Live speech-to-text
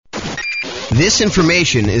This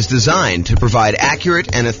information is designed to provide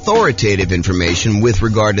accurate and authoritative information with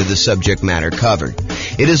regard to the subject matter covered.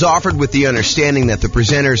 It is offered with the understanding that the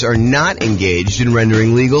presenters are not engaged in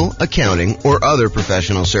rendering legal, accounting, or other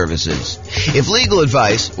professional services. If legal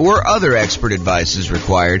advice or other expert advice is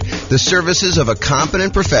required, the services of a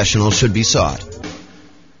competent professional should be sought.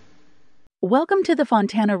 Welcome to the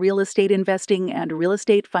Fontana Real Estate Investing and Real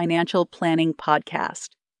Estate Financial Planning Podcast.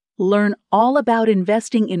 Learn all about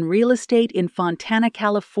investing in real estate in Fontana,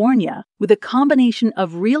 California, with a combination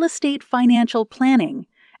of real estate financial planning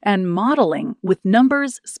and modeling with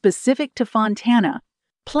numbers specific to Fontana,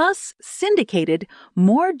 plus syndicated,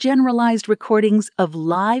 more generalized recordings of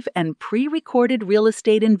live and pre-recorded real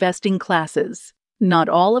estate investing classes, not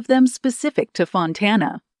all of them specific to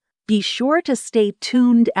Fontana. Be sure to stay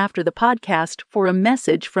tuned after the podcast for a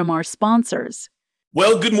message from our sponsors.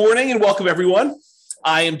 Well, good morning and welcome, everyone.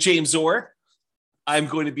 I am James Orr. I'm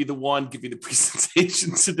going to be the one giving the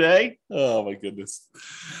presentation today. Oh, my goodness.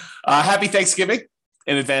 Happy Thanksgiving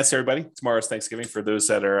in advance, everybody. Tomorrow's Thanksgiving for those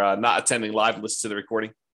that are not attending live and listen to the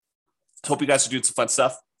recording. Hope you guys are doing some fun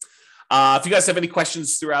stuff. If you guys have any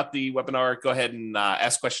questions throughout the webinar, go ahead and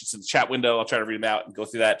ask questions in the chat window. I'll try to read them out and go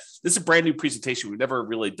through that. This is a brand new presentation. We've never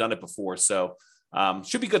really done it before, so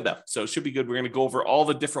should be good, though. So it should be good. We're going to go over all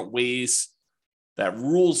the different ways that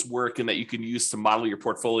rules work and that you can use to model your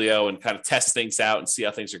portfolio and kind of test things out and see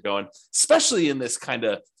how things are going, especially in this kind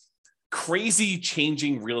of crazy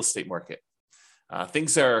changing real estate market.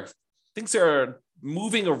 Things are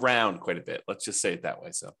moving around quite a bit. Let's just say it that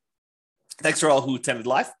way. So thanks for all who attended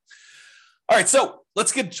live. All right, so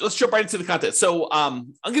let's jump right into the content. So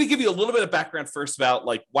I'm going to give you a little bit of background first about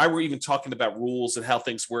like why we're even talking about rules and how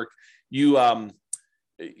things work.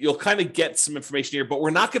 You'll kind of get some information here, but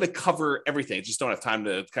we're not going to cover everything. I just don't have time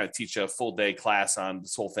to kind of teach a full day class on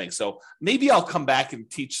this whole thing. So maybe I'll come back and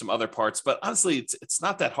teach some other parts, but honestly, it's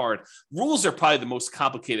not that hard. Rules are probably the most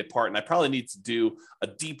complicated part, and I probably need to do a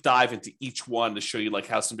deep dive into each one to show you like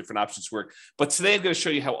how some different options work. But today I'm going to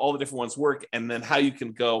show you how all the different ones work and then how you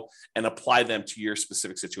can go and apply them to your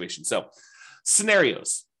specific situation. So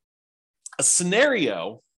scenarios. A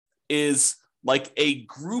scenario is like a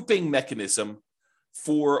grouping mechanism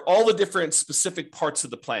for all the different specific parts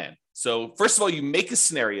of the plan. So first of all, you make a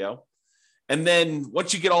scenario. And then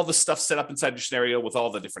once you get all the stuff set up inside your scenario with all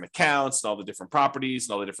the different accounts and all the different properties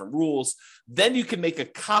and all the different rules, then you can make a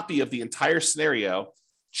copy of the entire scenario,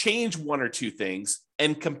 change one or two things,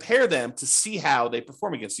 and compare them to see how they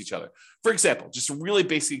perform against each other. For example, just a really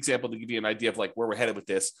basic example to give you an idea of like where we're headed with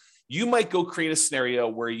this. You might go create a scenario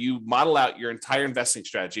where you model out your entire investing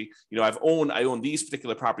strategy. You know, I own these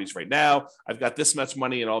particular properties right now. I've got this much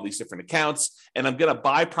money in all these different accounts, and I'm going to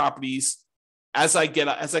buy properties as I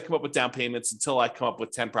come up with down payments until I come up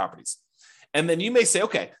with 10 properties. And then you may say,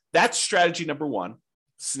 okay, that's strategy number one,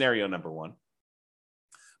 scenario number one.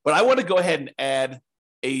 But I want to go ahead and add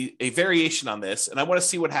a variation on this, and I want to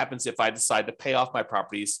see what happens if I decide to pay off my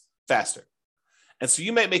properties faster. And so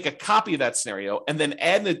you might make a copy of that scenario and then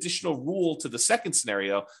add an additional rule to the second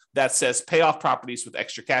scenario that says pay off properties with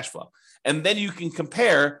extra cash flow. And then you can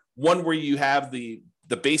compare one where you have the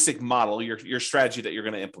basic model, your strategy that you're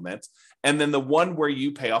going to implement, and then the one where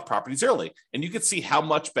you pay off properties early. And you can see how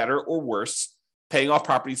much better or worse paying off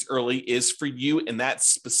properties early is for you in that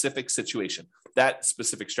specific situation, that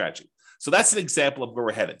specific strategy. So that's an example of where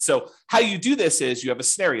we're headed. So how you do this is you have a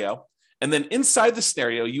scenario, and then inside the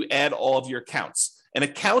scenario, you add all of your accounts. And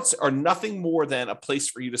accounts are nothing more than a place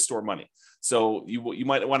for you to store money. So you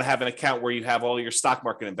might want to have an account where you have all your stock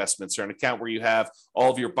market investments, or an account where you have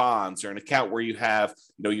all of your bonds, or an account where you have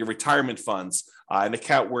your retirement funds, an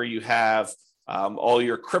account where you have all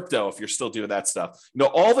your crypto, if you're still doing that stuff.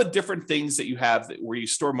 All the different things that you have where you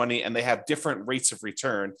store money, and they have different rates of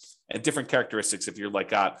return and different characteristics. If you're like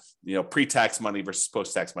got pre-tax money versus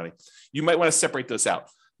post-tax money, you might want to separate those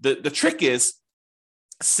out. The trick is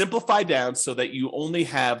simplify down so that you only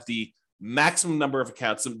have the maximum number of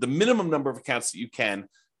accounts, the minimum number of accounts that you can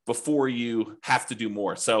before you have to do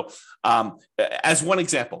more. So as one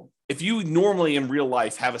example, if you normally in real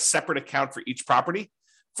life have a separate account for each property,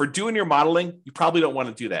 for doing your modeling, you probably don't want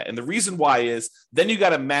to do that. And the reason why is then you got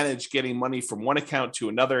to manage getting money from one account to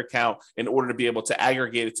another account in order to be able to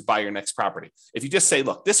aggregate it to buy your next property. If you just say,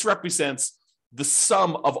 look, this represents the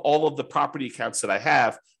sum of all of the property accounts that I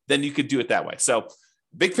have, then you could do it that way. So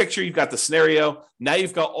big picture, you've got the scenario. Now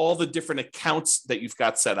you've got all the different accounts that you've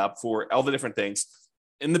got set up for all the different things.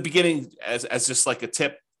 In the beginning, as just like a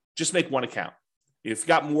tip, just make one account. If you've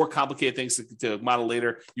got more complicated things to model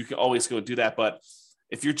later, you can always go do that. But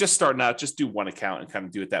If you're just starting out, just do one account and kind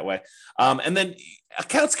of do it that way. And then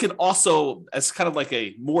accounts can also, as kind of like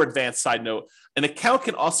a more advanced side note, an account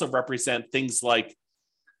can also represent things like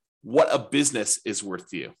what a business is worth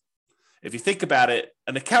to you. If you think about it,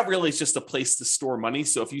 an account really is just a place to store money.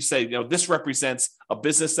 So if you say, this represents a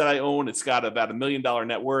business that I own, it's got about $1 million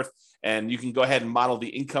net worth, and you can go ahead and model the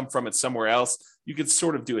income from it somewhere else, you can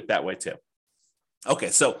sort of do it that way too. Okay,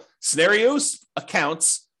 so scenarios,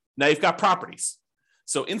 accounts, now you've got properties.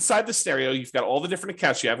 So inside the scenario, you've got all the different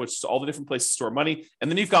accounts you have, which is all the different places to store money.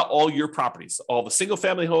 And then you've got all your properties, all the single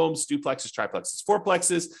family homes, duplexes, triplexes,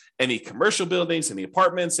 fourplexes, any commercial buildings, any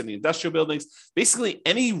apartments, any industrial buildings, basically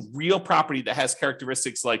any real property that has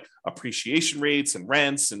characteristics like appreciation rates and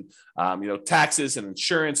rents and taxes and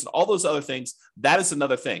insurance and all those other things. That is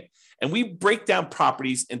another thing. And we break down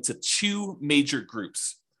properties into two major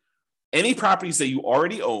groups. Any properties that you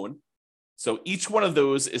already own. So each one of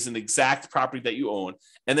those is an exact property that you own.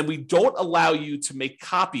 And then we don't allow you to make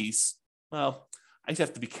copies. Well, I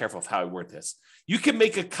have to be careful of how I word this. You can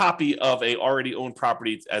make a copy of a already owned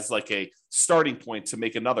property as like a starting point to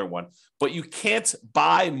make another one, but you can't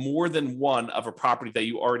buy more than one of a property that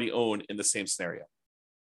you already own in the same scenario.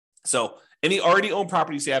 So any already owned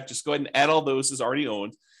properties you have, just go ahead and add all those as already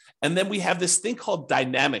owned. And then we have this thing called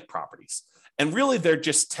dynamic properties. And really, they're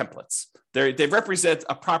just templates. They represent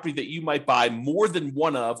a property that you might buy more than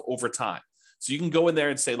one of over time. So you can go in there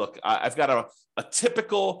and say, look, I've got a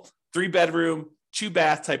typical 3-bedroom,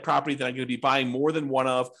 2-bath type property that I'm going to be buying more than one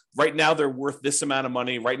of. Right now, they're worth this amount of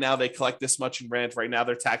money. Right now, they collect this much in rent. Right now,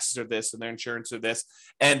 their taxes are this and their insurance are this.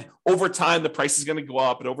 And over time, the price is going to go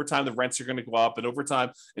up. And over time, the rents are going to go up. And over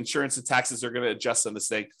time, insurance and taxes are going to adjust on this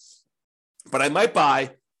thing. But I might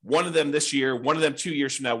buy one of them this year, one of them 2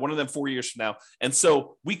 years from now, one of them 4 years from now. And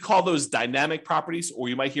so we call those dynamic properties, or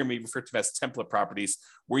you might hear me refer to them as template properties,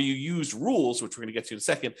 where you use rules, which we're going to get to in a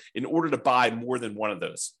second, in order to buy more than one of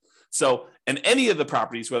those. So, and any of the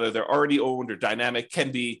properties, whether they're already owned or dynamic,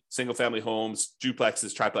 can be single family homes,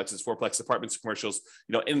 duplexes, triplexes, fourplexes, apartments, commercials,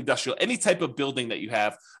 industrial, any type of building that you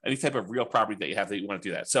have, any type of real property that you have that you want to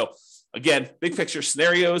do that. So again, big picture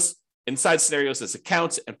scenarios, inside scenarios as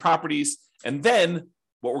accounts and properties. And then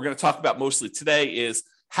what we're going to talk about mostly today is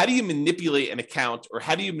how do you manipulate an account or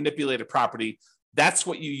how do you manipulate a property? That's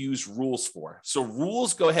what you use rules for. So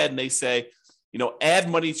rules go ahead and they say, add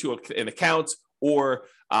money to an account, or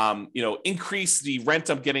increase the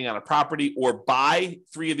rent I'm getting on a property, or buy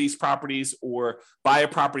 3 of these properties, or buy a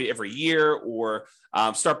property every year, or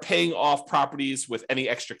start paying off properties with any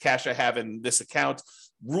extra cash I have in this account.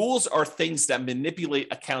 Rules are things that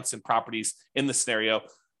manipulate accounts and properties in the scenario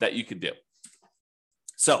that you can do.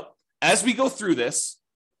 So as we go through this,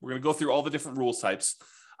 we're going to go through all the different rules types.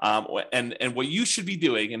 And what you should be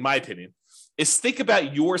doing, in my opinion, is think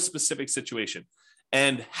about your specific situation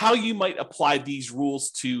and how you might apply these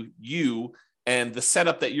rules to you and the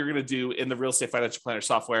setup that you're going to do in the Real Estate Financial Planner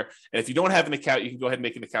software. And if you don't have an account, you can go ahead and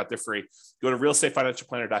make an account. They're free. Go to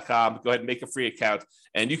realestatefinancialplanner.com, go ahead and make a free account.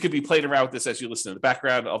 And you could be playing around with this as you listen in the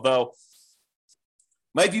background, although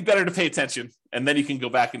might be better to pay attention, and then you can go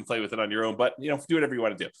back and play with it on your own. But, do whatever you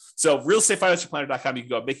want to do. So realestatefinancialplanner.com, you can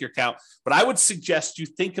go and make your account. But I would suggest you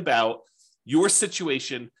think about your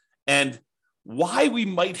situation and why we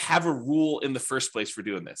might have a rule in the first place for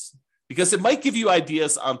doing this. Because it might give you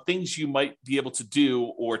ideas on things you might be able to do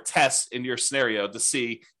or test in your scenario to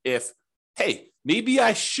see if, hey, maybe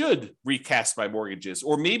I should recast my mortgages,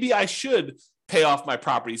 or maybe I should pay off my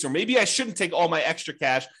properties, or maybe I shouldn't take all my extra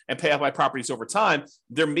cash and pay off my properties over time.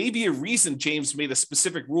 There may be a reason James made a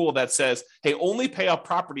specific rule that says, hey, only pay off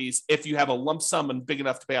properties if you have a lump sum and big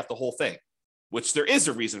enough to pay off the whole thing, which there is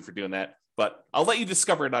a reason for doing that, but I'll let you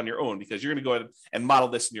discover it on your own because you're going to go ahead and model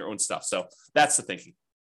this in your own stuff. So that's the thinking.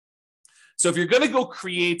 So if you're going to go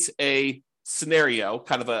create a scenario,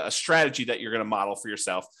 kind of a strategy that you're going to model for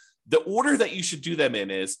yourself, the order that you should do them in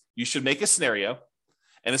is you should make a scenario.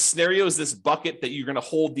 And a scenario is this bucket that you're going to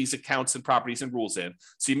hold these accounts and properties and rules in.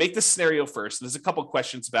 So you make the scenario first. There's a couple of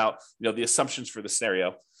questions about the assumptions for the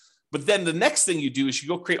scenario. But then the next thing you do is you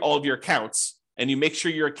go create all of your accounts and you make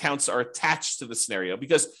sure your accounts are attached to the scenario,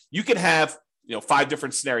 because you can have 5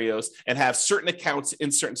 different scenarios and have certain accounts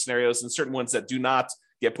in certain scenarios and certain ones that do not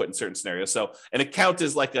get put in certain scenarios. So an account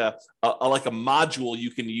is like a module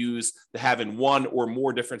you can use to have in one or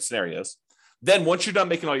more different scenarios. Then once you're done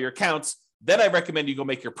making all your accounts, then I recommend you go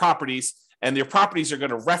make your properties, and your properties are going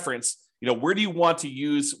to reference, where do you want to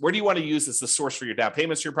use as the source for your down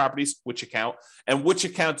payments for your properties, which account, and which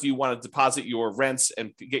account do you want to deposit your rents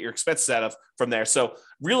and get your expenses out of from there. So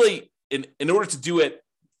really, in order to do it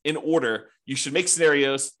in order. You should make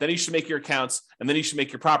scenarios, then you should make your accounts, and then you should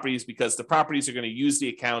make your properties, because the properties are going to use the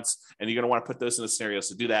accounts and you're going to want to put those in the scenarios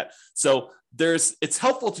to do that. So it's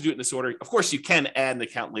helpful to do it in this order. Of course, you can add an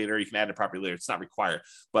account later. You can add a property later. It's not required,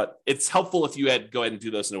 but it's helpful if you go ahead and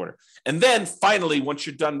do those in order. And then finally, once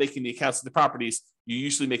you're done making the accounts of the properties, you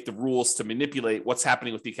usually make the rules to manipulate what's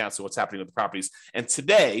happening with the accounts and what's happening with the properties. And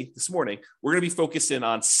today, this morning, we're going to be focused in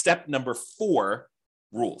on step number 4,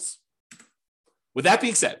 rules. With that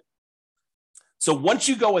being said, so once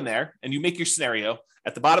you go in there and you make your scenario,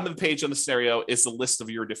 at the bottom of the page on the scenario is the list of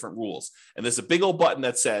your different rules. And there's a big old button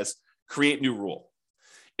that says create new rule.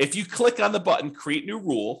 If you click on the button, create new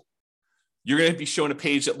rule, you're going to be shown a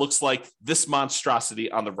page that looks like this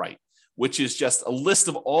monstrosity on the right, which is just a list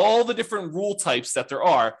of all the different rule types that there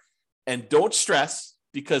are. And don't stress,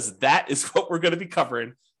 because that is what we're going to be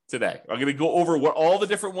covering today. I'm going to go over what all the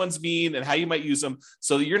different ones mean and how you might use them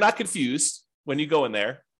so that you're not confused when you go in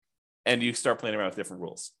there and you start playing around with different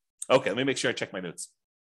rules. Okay, let me make sure I check my notes.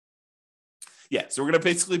 Yeah, so we're going to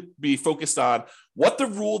basically be focused on what the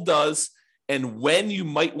rule does and when you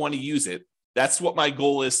might want to use it. That's what my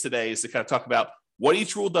goal is today, is to kind of talk about what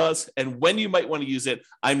each rule does and when you might want to use it.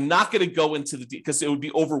 I'm not going to go into because it would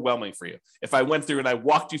be overwhelming for you. If I went through and I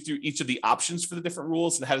walked you through each of the options for the different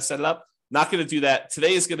rules and how to set it up, not going to do that.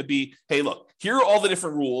 Today is going to be, hey, look, here are all the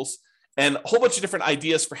different rules and a whole bunch of different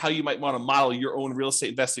ideas for how you might want to model your own real estate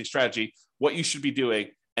investing strategy, what you should be doing,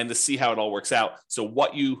 and to see how it all works out. So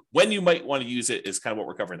when you might want to use it is kind of what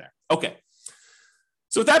we're covering there. Okay.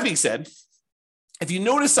 So with that being said, if you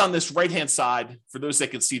notice on this right-hand side, for those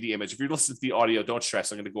that can see the image, if you're listening to the audio, don't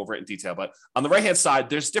stress, I'm going to go over it in detail. But on the right-hand side,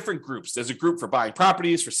 there's different groups. There's a group for buying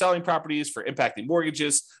properties, for selling properties, for impacting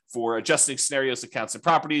mortgages, for adjusting scenarios, accounts, and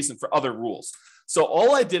properties, and for other rules. So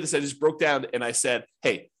all I did is I just broke down and I said,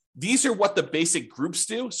 hey, these are what the basic groups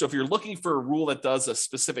do. So if you're looking for a rule that does a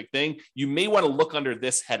specific thing, you may want to look under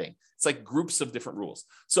this heading. It's like groups of different rules.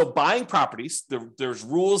 So buying properties, there's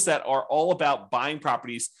rules that are all about buying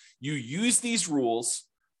properties. You use these rules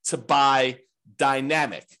to buy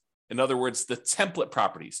dynamic. In other words, the template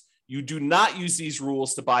properties. You do not use these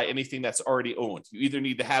rules to buy anything that's already owned. You either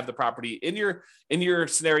need to have the property in your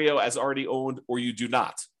scenario as already owned, or you do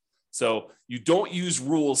not. So you don't use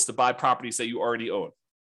rules to buy properties that you already own.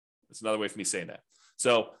 That's another way for me saying that.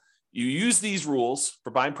 So you use these rules for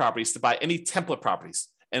buying properties to buy any template properties.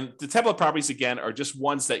 And the template properties, again, are just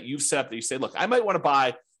ones that you've set up that you say, look, I might want to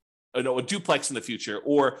buy a duplex in the future,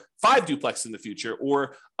 or 5 duplexes in the future,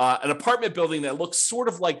 or an apartment building that looks sort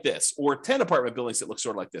of like this, or 10 apartment buildings that look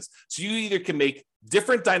sort of like this. So you either can make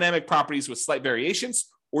different dynamic properties with slight variations,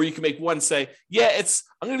 or you can make one say, yeah,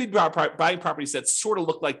 I'm going to be buying properties that sort of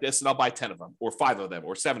look like this, and I'll buy 10 of them, or 5 of them,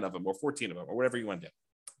 or 7 of them, or 14 of them, or whatever you want to do.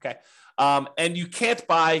 Okay. And you can't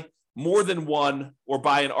buy more than one or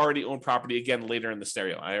buy an already owned property again later in the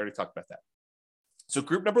scenario. I already talked about that. So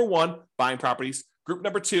group number 1, buying properties. Group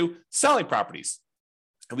number 2, selling properties.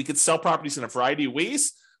 And we could sell properties in a variety of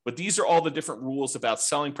ways, but these are all the different rules about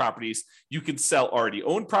selling properties. You can sell already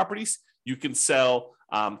owned properties. You can sell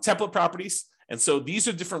template properties. And so these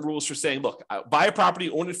are different rules for saying, look, buy a property,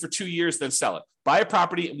 own it for 2 years, then sell it. Buy a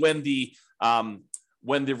property when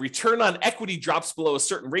the return on equity drops below a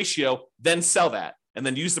certain ratio, then sell that, and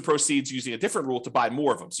then use the proceeds using a different rule to buy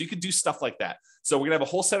more of them. So you could do stuff like that. So we're going to have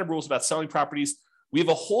a whole set of rules about selling properties. We have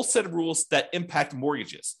a whole set of rules that impact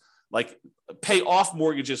mortgages, like pay off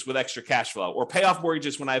mortgages with extra cash flow, or pay off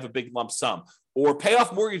mortgages when I have a big lump sum, or pay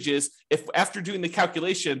off mortgages if after doing the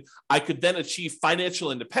calculation, I could then achieve financial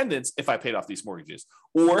independence if I paid off these mortgages,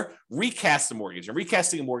 or recast the mortgage. And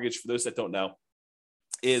recasting a mortgage, for those that don't know,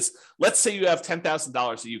 is, let's say you have $10,000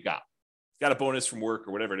 that you got a bonus from work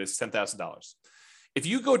or whatever it is, $10,000. If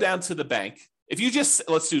you go down to the bank,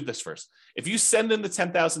 let's do this first. If you send in the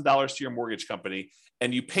 $10,000 to your mortgage company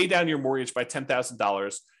and you pay down your mortgage by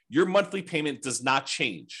 $10,000, your monthly payment does not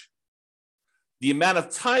change. The amount of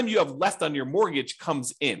time you have left on your mortgage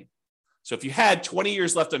comes in. So if you had 20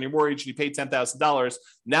 years left on your mortgage and you paid $10,000,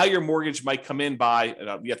 now your mortgage might come in by,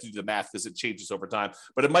 you have to do the math because it changes over time,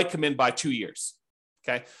 but it might come in by 2 years.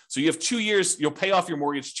 Okay. So you have 2 years, you'll pay off your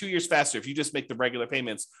mortgage 2 years faster if you just make the regular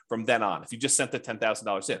payments from then on, if you just sent the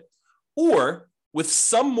 $10,000 in. Or with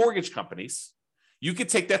some mortgage companies, you could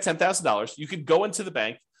take that $10,000, you could go into the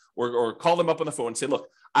bank or call them up on the phone and say, look,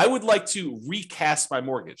 I would like to recast my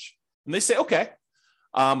mortgage. And they say, okay,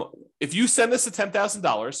 if you send us the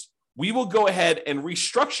 $10,000, we will go ahead and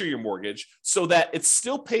restructure your mortgage so that it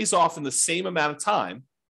still pays off in the same amount of time,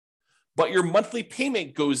 but your monthly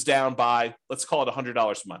payment goes down by, let's call it $100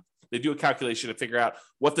 a month. They do a calculation to figure out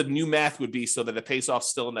what the new math would be so that it pays off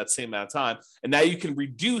still in that same amount of time. And now you can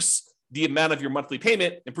reduce the amount of your monthly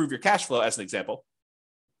payment, improve your cash flow, as an example,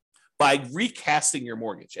 by recasting your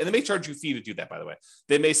mortgage. And they may charge you a fee to do that, by the way.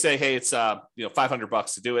 They may say, hey, it's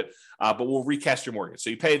 $500 to do it, but we'll recast your mortgage. So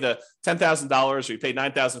you pay the $10,000 or you pay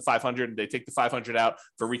 $9,500 and they take the $500 out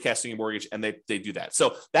for recasting your mortgage, and they do that.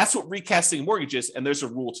 So that's what recasting a mortgage is, and there's a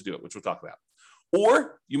rule to do it, which we'll talk about.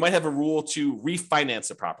 Or you might have a rule to refinance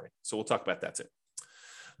a property. So we'll talk about that too.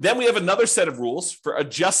 Then we have another set of rules for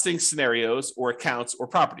adjusting scenarios or accounts or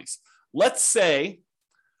properties. Let's say,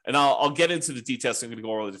 and I'll get into the details, so I'm going to go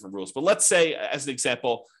over all the different rules. But let's say, as an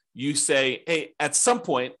example, you say, hey, at some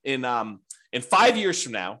point in 5 years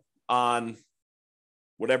from now, on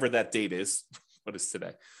whatever that date is, what is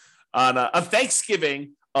today? On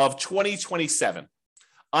Thanksgiving of 2027,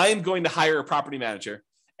 I am going to hire a property manager,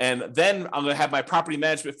 and then I'm going to have my property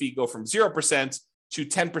management fee go from 0% to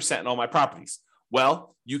 10% in all my properties.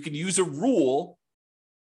 Well, you can use a rule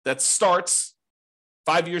that starts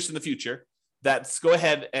 5 years in the future that's go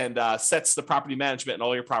ahead and sets the property management in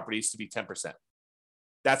all your properties to be 10%.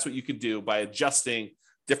 That's what you can do by adjusting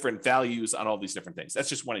different values on all these different things. That's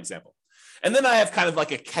just one example. And then I have kind of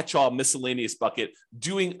like a catch-all miscellaneous bucket,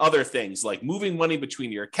 doing other things like moving money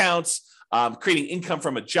between your accounts, creating income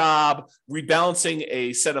from a job, rebalancing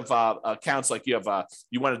a set of accounts, like you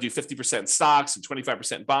want to do 50% in stocks and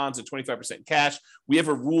 25% in bonds and 25% in cash. We have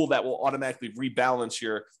a rule that will automatically rebalance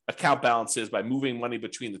your account balances by moving money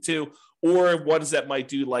between the two. Or ones that might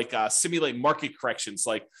do like simulate market corrections.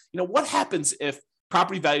 Like, what happens if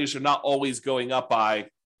property values are not always going up by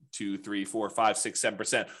 2, 3, 4, 5, 6,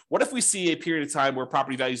 7%? What if we see a period of time where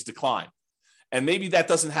property values decline? And maybe that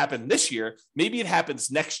doesn't happen this year. Maybe it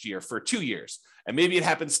happens next year for 2 years. And maybe it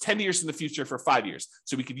happens 10 years in the future for 5 years.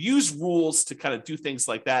 So we could use rules to kind of do things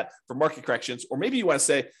like that for market corrections. Or maybe you want to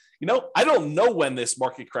say, I don't know when this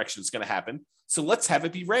market correction is going to happen, so let's have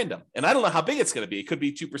it be random. And I don't know how big it's going to be. It could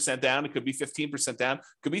be 2% down. It could be 15% down. It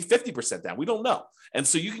could be 50% down. We don't know. And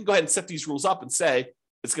so you can go ahead and set these rules up and say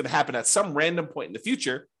it's going to happen at some random point in the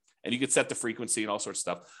future. And you could set the frequency and all sorts of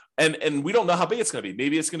stuff. And we don't know how big it's going to be.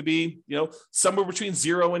 Maybe it's going to be, somewhere between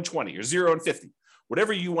 0 and 20 or 0 and 50,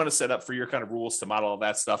 whatever you want to set up for your kind of rules to model all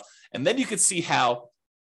that stuff. And then you can see how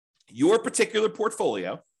your particular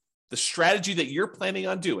portfolio, the strategy that you're planning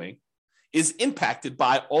on doing, is impacted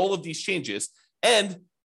by all of these changes. And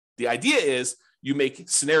the idea is you make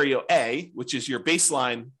scenario A, which is your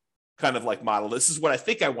baseline kind of like model. This is what I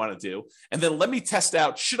think I want to do. And then let me test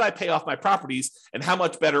out, should I pay off my properties and how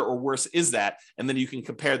much better or worse is that? And then you can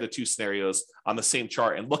compare the two scenarios on the same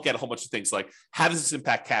chart and look at a whole bunch of things like, how does this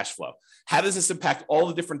impact cash flow? How does this impact all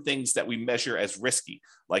the different things that we measure as risky,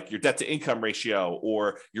 like your debt to income ratio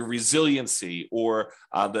or your resiliency or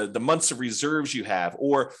the months of reserves you have,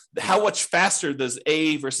 or how much faster does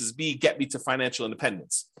A versus B get me to financial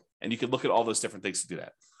independence? And you can look at all those different things to do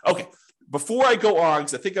that. Okay. Before I go on,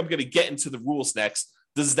 because I think I'm going to get into the rules next,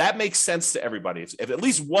 does that make sense to everybody? If at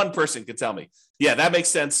least one person can tell me, yeah, that makes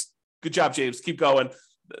sense. Good job, James. Keep going.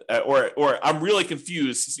 Or I'm really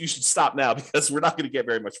confused. You should stop now because we're not going to get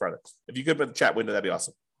very much further. If you could put the chat window, that'd be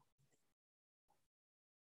awesome.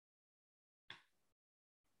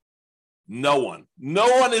 No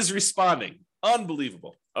one is responding.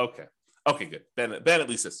 Unbelievable. Okay, good. Ben at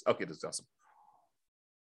least is. Okay, that's awesome.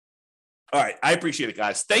 All right. I appreciate it,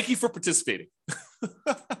 guys. Thank you for participating.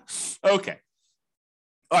 Okay.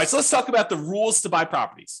 All right. So let's talk about the rules to buy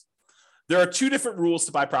properties. There are two different rules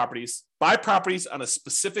to buy properties. Buy properties on a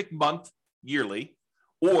specific month yearly,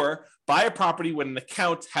 or buy a property when an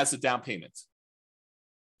account has a down payment.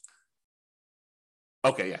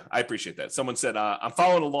 Okay. Yeah. I appreciate that. Someone said, I'm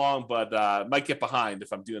following along, but might get behind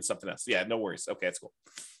if I'm doing something else. Yeah, no worries. Okay. That's cool.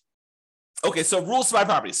 Okay, so rules to buy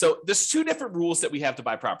properties. So there's two different rules that we have to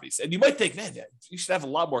buy properties. And you might think, man, you should have a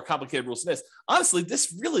lot more complicated rules than this. Honestly,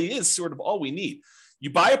 this really is sort of all we need. You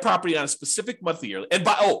buy a property on a specific monthly year. And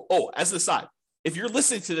as an aside, if you're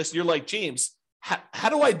listening to this and you're like, James, how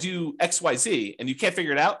do I do X, Y, Z? And you can't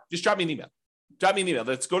figure it out, just drop me an email. Drop me an email.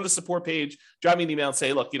 Let's go to the support page, drop me an email and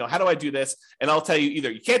say, look, how do I do this? And I'll tell you either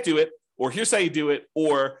you can't do it, or here's how you do it,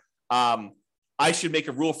 or I should make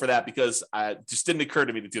a rule for that because it just didn't occur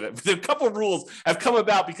to me to do that. But a couple of rules have come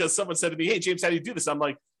about because someone said to me, hey, James, how do you do this? I'm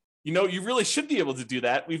like, you really should be able to do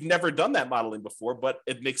that. We've never done that modeling before, but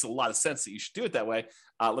it makes a lot of sense that you should do it that way.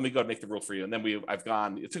 Let me go and make the rule for you. And then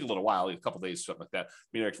it took a little while, a couple of days, something like that.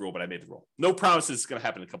 We made the rule, but I made the rule. No promises it's going to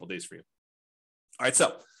happen in a couple of days for you. All right,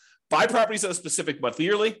 so buy properties on a specific monthly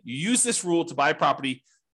yearly. You use this rule to buy property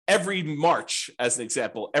every March, as an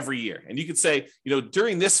example, every year. And you could say,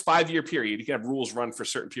 during this 5-year period, you can have rules run for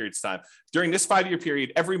certain periods of time. During this 5-year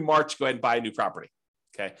period, every March, go ahead and buy a new property.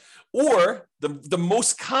 Okay. Or the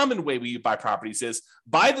most common way we buy properties is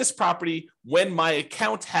buy this property when my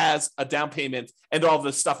account has a down payment and all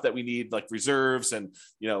the stuff that we need, like reserves and,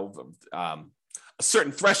 a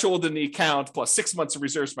certain threshold in the account, plus 6 months of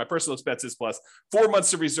reserves for my personal expenses, plus 4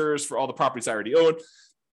 months of reserves for all the properties I already own,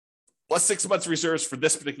 plus 6 months of reserves for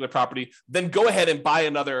this particular property. Then go ahead and buy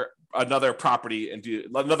another property and do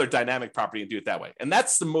another dynamic property and do it that way. And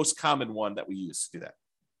that's the most common one that we use to do that.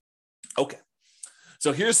 Okay.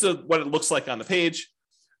 So here's what it looks like on the page.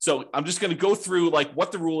 So I'm just going to go through like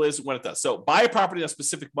what the rule is when it does. So buy a property in a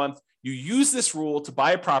specific month. You use this rule to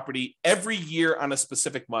buy a property every year on a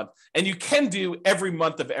specific month. And you can do every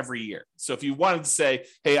month of every year. So if you wanted to say,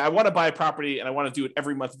 hey, I want to buy a property and I want to do it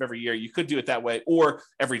every month of every year, you could do it that way, or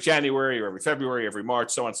every January or every February, every March,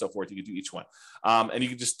 so on and so forth. You could do each one. And you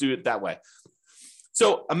can just do it that way.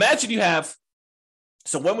 So imagine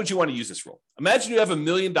so when would you want to use this rule? Imagine you have $1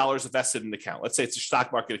 million invested in an account. Let's say it's a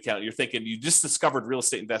stock market account. You're thinking you just discovered real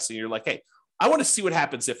estate investing. You're like, hey, I want to see what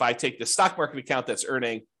happens if I take the stock market account that's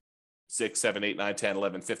earning 6, 7, 8, 9, 10,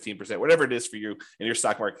 11, 15%, whatever it is for you in your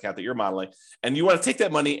stock market account that you're modeling. And you want to take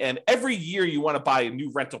that money and every year you want to buy a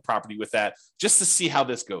new rental property with that just to see how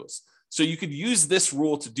this goes. So you could use this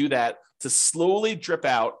rule to do that, to slowly drip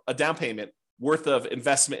out a down payment worth of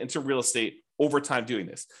investment into real estate over time doing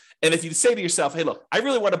this. And if you say to yourself, hey, look, I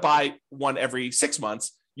really want to buy one every 6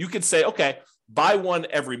 months, you could say, okay, buy one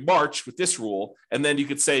every March with this rule. And then you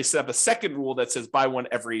could say, set up a second rule that says buy one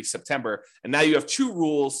every September. And now you have 2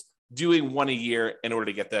 rules doing one a year in order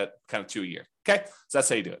to get that kind of 2 a year. Okay. So that's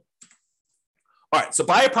how you do it. All right. So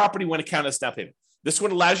buy a property when account has down payment. This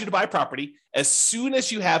one allows you to buy a property as soon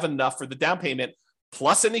as you have enough for the down payment,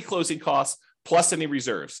 plus any closing costs, plus any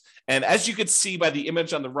reserves. And as you can see by the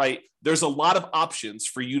image on the right, there's a lot of options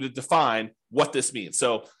for you to define what this means.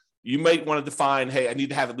 So you might want to define, hey, I need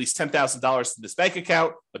to have at least $10,000 in this bank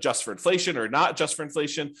account, adjust for inflation or not adjust for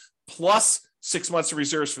inflation, plus 6 months of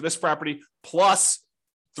reserves for this property, plus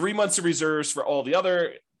 3 months of reserves for all the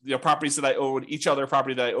other properties that I own, each other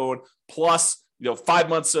property that I own, plus 5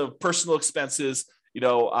 months of personal expenses,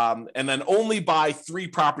 and then only buy 3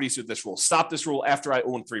 properties with this rule. Stop this rule after I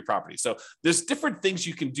own 3 properties. So there's different things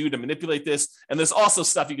you can do to manipulate this. And there's also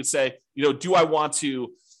stuff you could say, do I want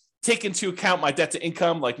to take into account my debt to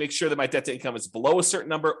income, like make sure that my debt to income is below a certain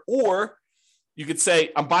number? Or you could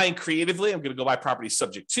say, I'm buying creatively. I'm going to go buy properties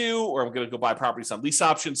subject to, or I'm going to go buy properties on lease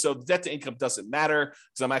option. So the debt to income doesn't matter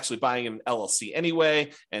because I'm actually buying an LLC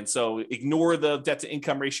anyway. And so ignore the debt to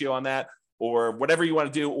income ratio on that, or whatever you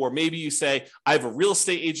want to do. Or maybe you say, I have a real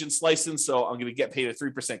estate agent's license, so I'm going to get paid a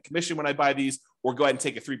 3% commission when I buy these, or go ahead and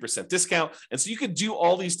take a 3% discount. And so you could do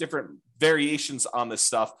all these different variations on this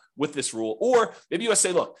stuff with this rule. Or maybe you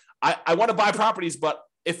say, look, I want to buy properties, but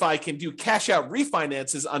if I can do cash out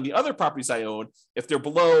refinances on the other properties I own, if they're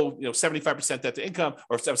below 75% debt to income,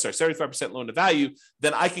 or 75% loan to value,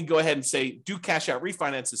 then I can go ahead and say, do cash out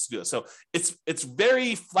refinances to do it. So it's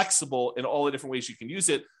very flexible in all the different ways you can use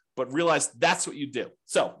it, but realize that's what you do.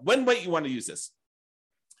 So when might you want to use this?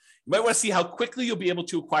 You might want to see how quickly you'll be able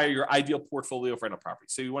to acquire your ideal portfolio of rental property.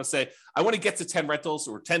 So you want to say, I want to get to 10 rentals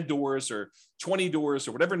or 10 doors or 20 doors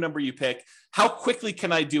or whatever number you pick. How quickly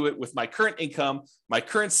can I do it with my current income, my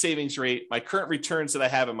current savings rate, my current returns that I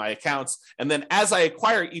have in my accounts? And then as I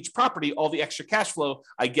acquire each property, all the extra cash flow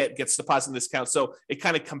I get gets deposited in this account. So it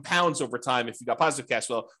kind of compounds over time if you've got positive cash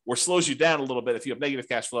flow, or slows you down a little bit if you have negative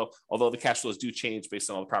cash flow, although the cash flows do change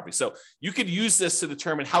based on all the properties. So you could use this to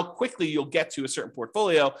determine how quickly you'll get to a certain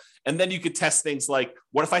portfolio. And then you could test things like,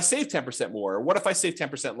 what if I save 10% more? Or what if I save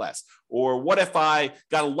 10% less? Or what if I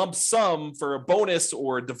got a lump sum for a bonus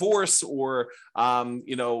or a divorce or,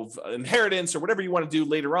 inheritance or whatever you want to do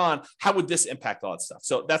later on? How would this impact all that stuff?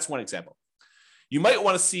 So that's one example. You might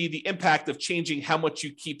want to see the impact of changing how much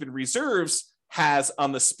you keep in reserves has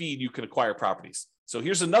on the speed you can acquire properties. So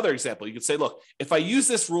here's another example. You could say, look, if I use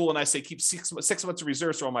this rule and I say keep six months of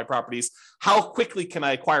reserves for all my properties, how quickly can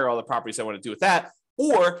I acquire all the properties I want to do with that?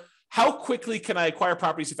 Or how quickly can I acquire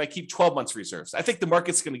properties if I keep 12 months reserves? I think the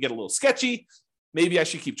market's going to get a little sketchy. Maybe I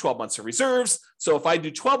should keep 12 months of reserves. So if I do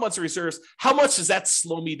 12 months of reserves, how much does that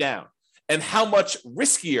slow me down? And how much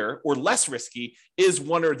riskier or less risky is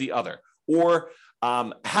one or the other? Or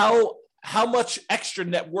how much extra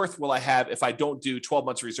net worth will I have if I don't do 12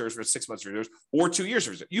 months of reserves versus 6 months of reserves or 2 years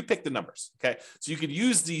of reserves? You pick the numbers, okay? So you could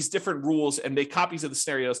use these different rules and make copies of the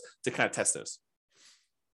scenarios to kind of test those.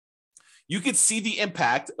 You could see the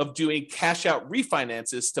impact of doing cash out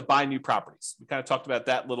refinances to buy new properties. We kind of talked about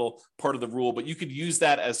that little part of the rule, but you could use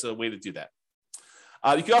that as a way to do that.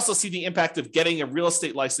 You can also see the impact of getting a real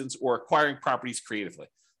estate license or acquiring properties creatively.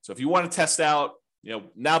 So if you want to test out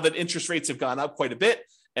Now that interest rates have gone up quite a bit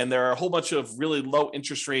and there are a whole bunch of really low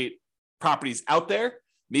interest rate properties out there,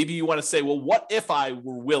 maybe you want to say, well, what if I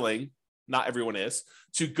were willing, not everyone is,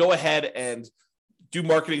 to go ahead and do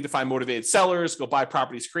marketing to find motivated sellers, go buy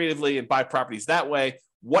properties creatively and buy properties that way?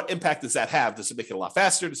 What impact does that have? Does it make it a lot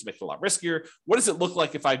faster? Does it make it a lot riskier? What does it look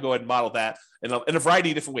like if I go ahead and model that in a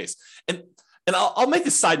variety of different ways? And I'll make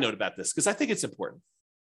a side note about this because I think it's important.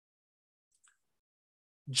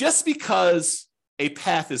 Just because a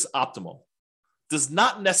path is optimal does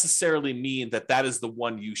not necessarily mean that that is the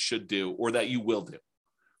one you should do or that you will do,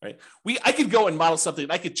 right? I could go and model something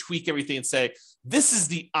and I could tweak everything and say, this is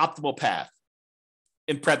the optimal path,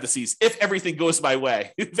 in parentheses, if everything goes my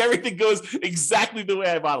way, if everything goes exactly the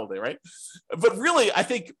way I modeled it, right? But really, I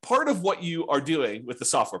think part of what you are doing with the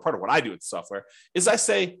software, part of what I do with the software, is I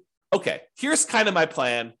say, okay, here's kind of my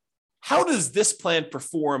plan. How does this plan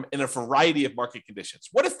perform in a variety of market conditions?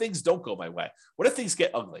 What if things don't go my way? What if things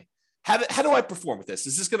get ugly? How do I perform with this?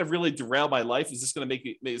 Is this going to really derail my life? Is this going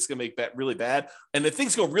to make that really bad? And if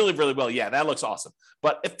things go really, really well, yeah, that looks awesome.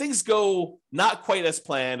 But if things go not quite as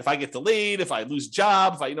planned, if I get delayed, if I lose a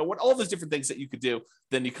job, if I, what all those different things that you could do,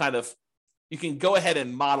 then you can go ahead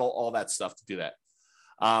and model all that stuff to do that.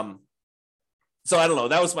 So I don't know.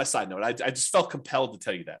 That was my side note. I just felt compelled to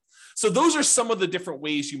tell you that. So those are some of the different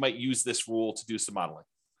ways you might use this rule to do some modeling.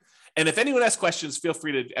 And if anyone has questions, feel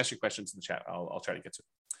free to ask your questions in the chat. I'll try to get to it.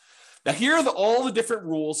 Now, here are all the different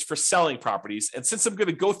rules for selling properties. And since I'm going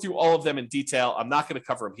to go through all of them in detail, I'm not going to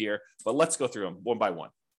cover them here, but let's go through them one by one.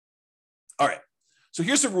 All right. So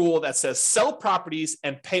here's a rule that says sell properties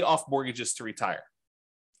and pay off mortgages to retire.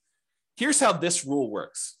 Here's how this rule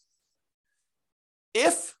works.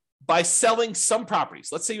 If by selling some properties,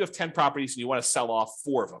 let's say you have 10 properties and you want to sell off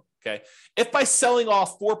 4 of them, okay? If by selling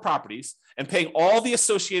off 4 properties and paying all the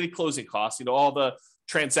associated closing costs, all the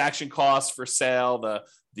transaction costs for sale,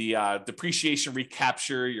 the depreciation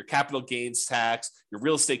recapture, your capital gains tax, your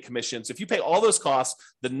real estate commissions. If you pay all those costs,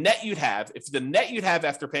 the net you'd have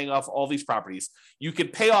after paying off all these properties, you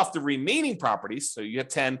could pay off the remaining properties. So you had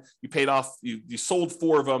 10, you paid off, you sold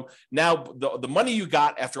 4 of them. Now the money you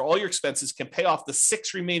got after all your expenses can pay off the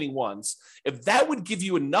 6 remaining ones. If that would give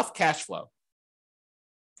you enough cash flow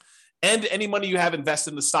and any money you have invested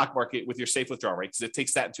in the stock market with your safe withdrawal rate, because it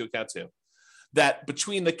takes that into account too, that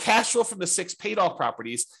between the cash flow from the 6 paid off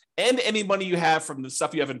properties and any money you have from the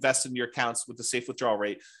stuff you have invested in your accounts with the safe withdrawal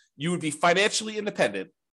rate, you would be financially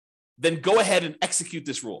independent. Then go ahead and execute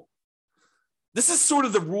this rule. This is sort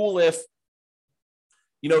of the rule if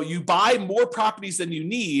you buy more properties than you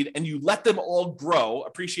need and you let them all grow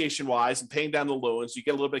appreciation wise and paying down the loans, you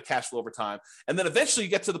get a little bit of cash flow over time. And then eventually you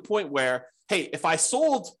get to the point where, hey, if I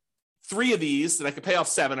sold 3 of these, then I could pay off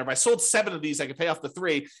 7. Or if I sold 7 of these, I could pay off the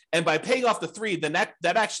 3. And by paying off the 3, then that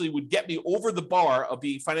actually would get me over the bar of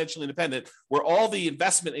being financially independent, where all the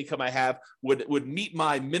investment income I have would meet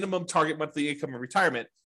my minimum target monthly income in retirement.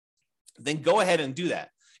 Then go ahead and do that.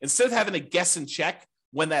 Instead of having to guess and check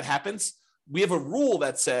when that happens, we have a rule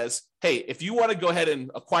that says, hey, if you want to go ahead and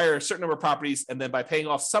acquire a certain number of properties, and then by paying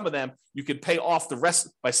off some of them, you could pay off the rest.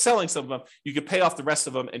 By selling some of them, you could pay off the rest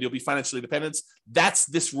of them and you'll be financially independent. That's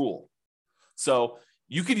this rule. So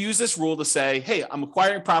you could use this rule to say, hey, I'm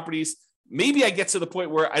acquiring properties. Maybe I get to the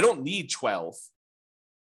point where I don't need 12,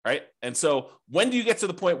 right? And so when do you get to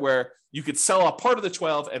the point where you could sell a part of the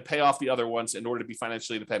 12 and pay off the other ones in order to be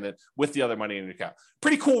financially independent with the other money in your account?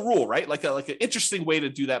 Pretty cool rule, right? Like an interesting way to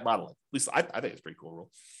do that modeling. At least I think it's a pretty cool rule.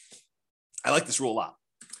 I like this rule a lot.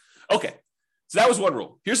 Okay, so that was one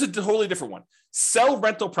rule. Here's a totally different one. Sell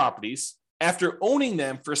rental properties after owning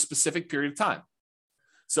them for a specific period of time.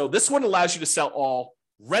 So this one allows you to sell all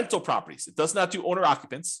rental properties. It does not do owner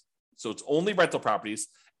occupants. So it's only rental properties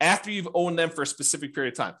after you've owned them for a specific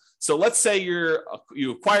period of time. So let's say you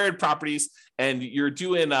acquired properties and you're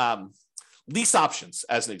doing lease options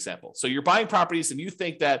as an example. So you're buying properties and you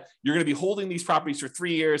think that you're going to be holding these properties for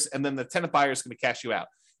 3 years and then the tenant buyer is going to cash you out.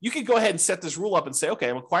 You can go ahead and set this rule up and say, okay,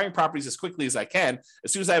 I'm acquiring properties as quickly as I can.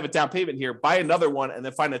 As soon as I have a down payment here, buy another one and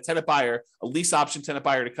then find a tenant buyer, a lease option tenant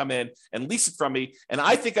buyer to come in and lease it from me. And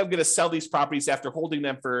I think I'm going to sell these properties after holding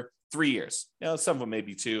them for 3 years. Some of them may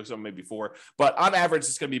be 2, some may be 4, but on average,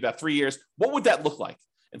 it's going to be about 3 years. What would that look like?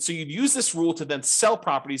 And so you'd use this rule to then sell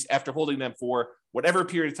properties after holding them for whatever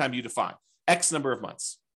period of time you define, X number of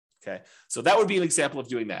months. Okay. So that would be an example of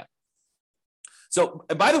doing that. So,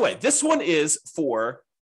 and by the way, this one is for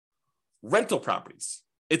rental properties.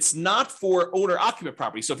 It's not for owner occupant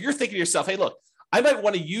property. So if you're thinking to yourself, hey, look, I might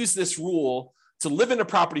want to use this rule to live in a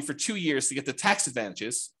property for 2 years to get the tax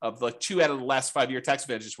advantages of like 2 out of the last 5-year tax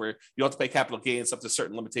advantages where you don't have to pay capital gains up to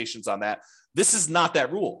certain limitations on that. This is not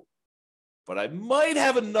that rule. but I might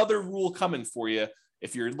have another rule coming for you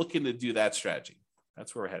if you're looking to do that strategy.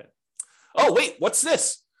 That's where we're headed. Oh, wait, what's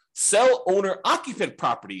this? Sell owner-occupant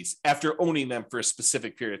properties after owning them for a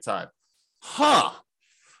specific period of time.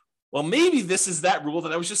 Well, maybe this is that rule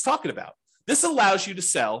that I was just talking about. This allows you to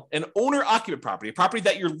sell an owner-occupant property, a property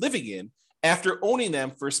that you're living in, after owning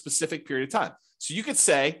them for a specific period of time. So you could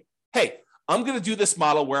say, hey, I'm going to do this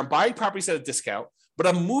model where I'm buying properties at a discount, but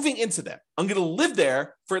I'm moving into them. I'm going to live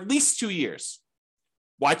there for at least 2 years.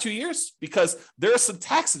 Why 2 years? Because there are some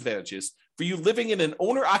tax advantages for you living in an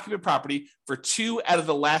owner-occupant property for 2 out of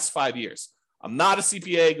the last 5 years. I'm not a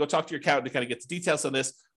CPA. Go talk to your accountant to kind of get the details on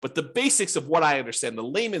this. But the basics of what I understand, the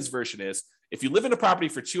layman's version is, if you live in a property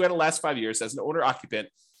for 2 out of the last 5 years as an owner-occupant,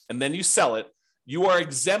 and then you sell it, you are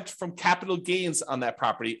exempt from capital gains on that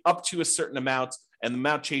property up to a certain amount, and the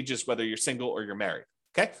amount changes whether you're single or you're married.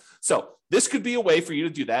 Okay, so this could be a way for you to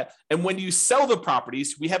do that. And when you sell the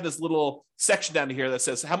properties, we have this little section down here that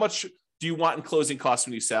says, how much do you want in closing costs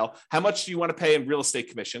when you sell? How much do you want to pay in real estate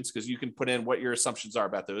commissions? Because you can put in what your assumptions are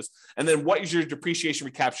about those. And then what is your depreciation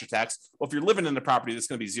recapture tax? Well, if you're living in the property, that's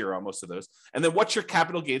going to be zero on most of those. And then what's your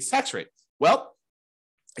capital gains tax rate? Well,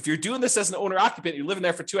 if you're doing this as an owner occupant, you're living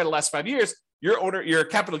there for 2 out of the last 5 years, your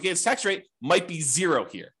capital gains tax rate might be zero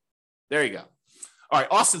here. There you go. All right,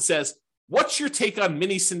 Austin says, what's your take on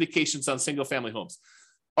mini syndications on single family homes?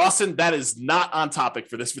 Austin, that is not on topic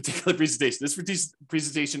for this particular presentation. This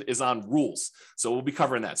presentation is on rules. So we'll be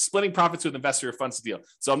covering that. Splitting profits with investor or funds deal.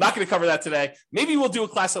 So I'm not going to cover that today. Maybe we'll do a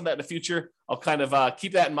class on that in the future. I'll kind of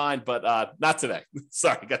keep that in mind, but not today.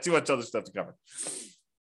 Sorry, got too much other stuff to cover.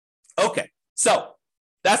 Okay, so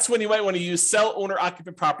that's when you might want to use sell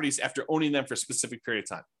owner-occupant properties after owning them for a specific period of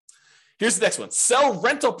time. Here's the next one. Sell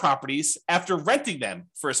rental properties after renting them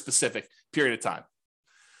for a specific period of time.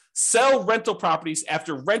 Sell rental properties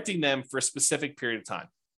after renting them for a specific period of time.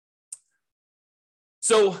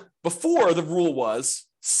 So before, the rule was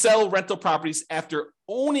sell rental properties after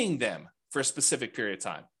owning them for a specific period of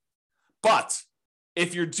time. But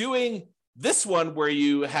if you're doing this one where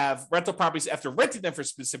you have rental properties after renting them for a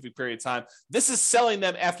specific period of time, this is selling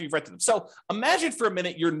them after you've rented them. So imagine for a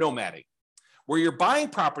minute you're nomading, where you're buying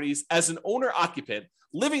properties as an owner-occupant,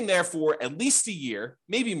 living there for at least a year,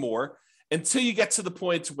 maybe more, until you get to the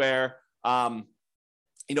point where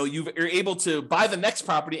you're able to buy the next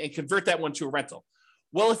property and convert that one to a rental.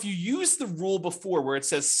 Well, if you use the rule before where it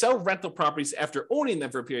says sell rental properties after owning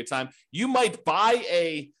them for a period of time, you might buy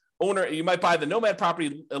the nomad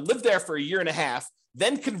property, live there for a year and a half,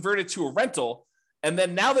 then convert it to a rental. And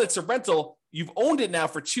then now that it's a rental, you've owned it now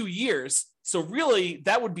for 2 years. So really,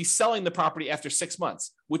 that would be selling the property after 6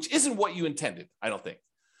 months, which isn't what you intended, I don't think.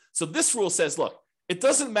 So this rule says, look, it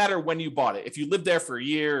doesn't matter when you bought it. If you lived there for a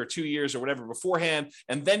year or 2 years or whatever beforehand,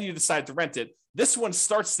 and then you decide to rent it, this one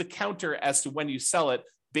starts the counter as to when you sell it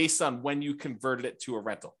based on when you converted it to a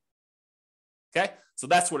rental. Okay, so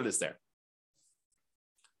that's what it is there.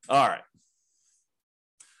 All right.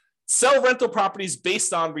 Sell rental properties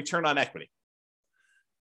based on return on equity.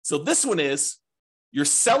 So this one is you're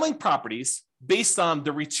selling properties based on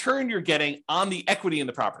the return you're getting on the equity in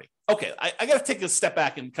the property. Okay, I got to take a step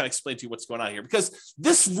back and kind of explain to you what's going on here, because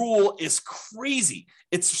this rule is crazy.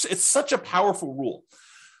 It's such a powerful rule.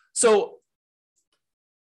 So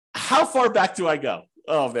how far back do I go?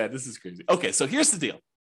 Oh man, this is crazy. Okay, so here's the deal.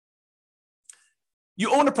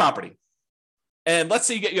 You own a property, and let's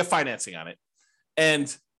say you have financing on it,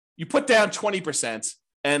 and you put down 20%,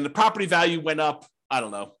 and the property value went up,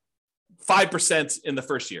 5% in the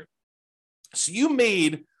first year. So you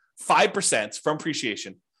made 5% from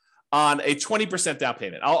appreciation on a 20% down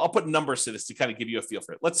payment. I'll put numbers to this to kind of give you a feel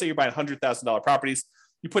for it. Let's say you're buying $100,000 properties.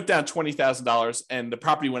 You put down $20,000 and the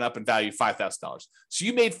property went up in value $5,000. So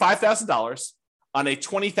you made $5,000 on a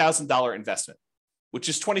 $20,000 investment, which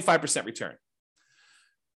is 25% return.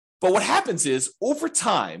 But what happens is over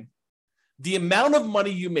time, the amount of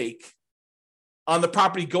money you make on the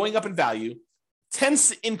property going up in value tends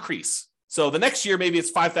to increase. So the next year, maybe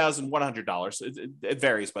it's $5,100. It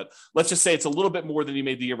varies, but let's just say it's a little bit more than you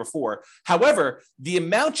made the year before. However, the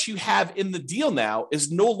amount you have in the deal now is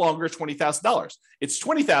no longer $20,000. It's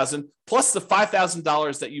 $20,000 plus the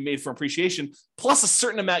 $5,000 that you made from appreciation, plus a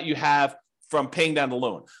certain amount you have from paying down the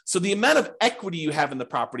loan. So the amount of equity you have in the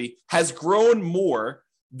property has grown more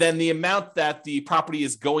than the amount that the property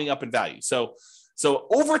is going up in value. So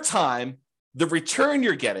over time, the return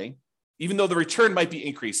you're getting, even though the return might be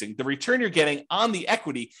increasing, the return you're getting on the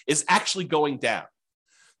equity is actually going down.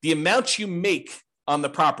 The amount you make on the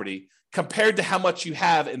property compared to how much you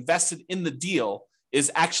have invested in the deal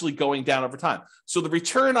is actually going down over time. So the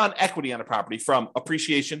return on equity on a property from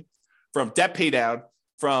appreciation, from debt pay down,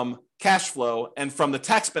 from cash flow and from the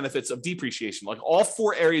tax benefits of depreciation. Like all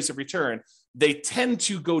four areas of return, they tend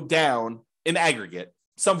to go down in aggregate.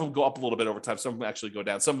 Some of them go up a little bit over time. Some of them actually go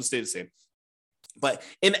down. Some of them stay the same. But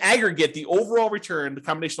in aggregate, the overall return, the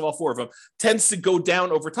combination of all four of them, tends to go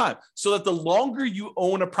down over time. So that the longer you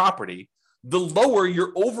own a property, the lower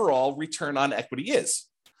your overall return on equity is.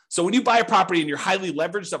 So when you buy a property and you're highly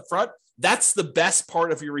leveraged up front, that's the best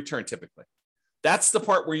part of your return typically. That's the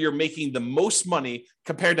part where you're making the most money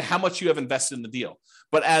compared to how much you have invested in the deal.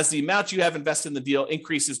 But as the amount you have invested in the deal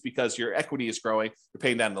increases because your equity is growing, you're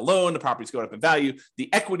paying down the loan, the property's going up in value,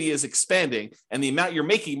 the equity is expanding, and the amount you're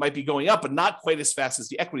making might be going up, but not quite as fast as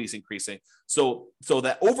the equity is increasing. So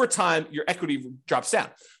that over time, your equity drops down.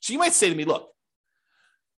 So you might say to me, look,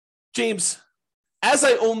 James, as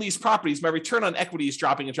I own these properties, my return on equity is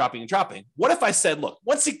dropping and dropping and dropping. What if I said, look,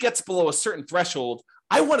 once it gets below a certain threshold,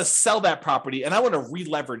 I want to sell that property and I want to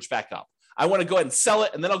re-leverage back up. I want to go ahead and sell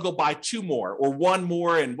it, and then I'll go buy two more or one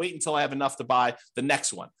more and wait until I have enough to buy the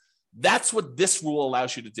next one. That's what this rule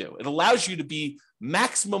allows you to do. It allows you to be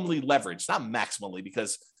maximally leveraged, not maximally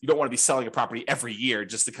because you don't want to be selling a property every year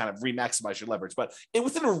just to kind of re-maximize your leverage, but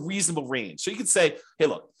within a reasonable range. So you can say, hey,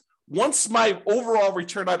 look, once my overall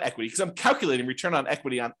return on equity, because I'm calculating return on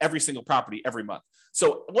equity on every single property every month.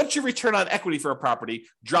 So once your return on equity for a property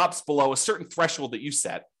drops below a certain threshold that you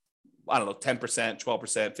set, I don't know, 10%,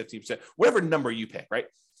 12%, 15%, whatever number you pick, right?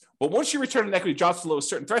 But once your return on equity drops below a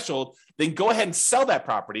certain threshold, then go ahead and sell that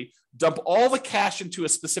property, dump all the cash into a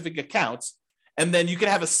specific account, and then you can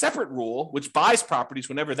have a separate rule which buys properties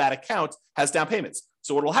whenever that account has down payments.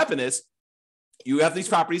 So what will happen is you have these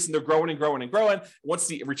properties and they're growing and growing and growing. Once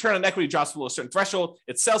the return on equity drops below a certain threshold,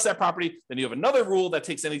 it sells that property. Then you have another rule that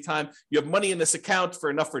takes any time. You have money in this account for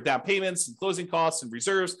enough for down payments and closing costs and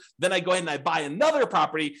reserves. Then I go ahead and I buy another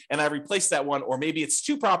property and I replace that one. Or maybe it's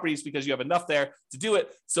two properties because you have enough there to do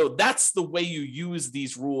it. So that's the way you use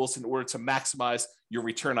these rules in order to maximize your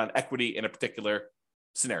return on equity in a particular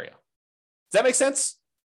scenario. Does that make sense?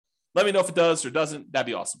 Let me know if it does or doesn't. That'd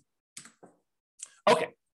be awesome. Okay.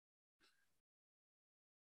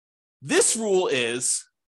 This rule is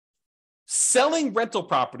selling rental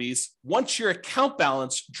properties once your account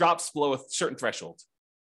balance drops below a certain threshold.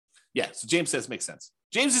 Yeah, so James says makes sense.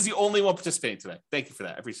 James is the only one participating today. Thank you for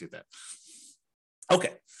that. I appreciate that. Okay,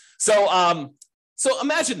 so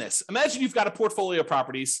imagine this. Imagine you've got a portfolio of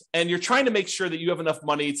properties and you're trying to make sure that you have enough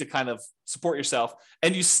money to kind of support yourself,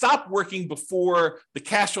 and you stop working before the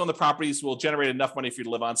cash flow on the properties will generate enough money for you to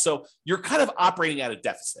live on. So you're kind of operating at a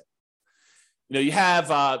deficit. You have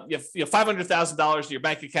 $500,000 in your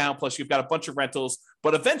bank account, plus you've got a bunch of rentals,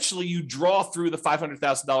 but eventually you draw through the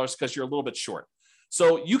 $500,000 because you're a little bit short.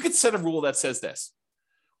 So you could set a rule that says this: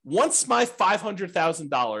 once my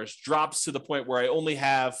 $500,000 drops to the point where I only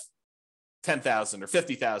have $10,000 or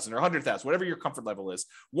 $50,000 or $100,000, whatever your comfort level is,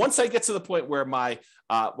 once I get to the point where my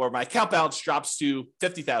account balance drops to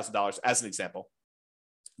 $50,000, as an example,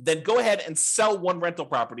 then go ahead and sell one rental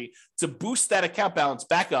property to boost that account balance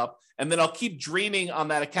back up. And then I'll keep draining on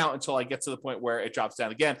that account until I get to the point where it drops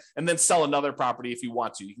down again, and then sell another property if you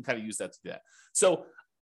want to. You can kind of use that to do that. So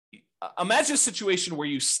imagine a situation where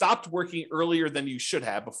you stopped working earlier than you should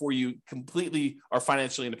have before you completely are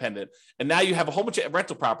financially independent. And now you have a whole bunch of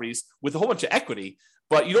rental properties with a whole bunch of equity,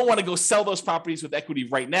 but you don't want to go sell those properties with equity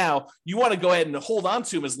right now. You want to go ahead and hold on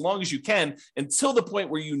to them as long as you can until the point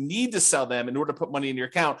where you need to sell them in order to put money in your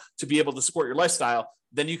account to be able to support your lifestyle.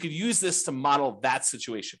 Then you could use this to model that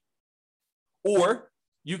situation. Or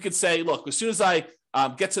you could say, look, as soon as I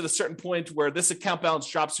get to the certain point where this account balance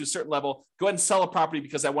drops to a certain level, go ahead and sell a property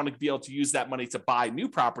because I want to be able to use that money to buy new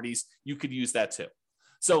properties. You could use that too.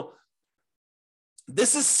 So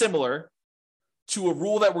this is similar to a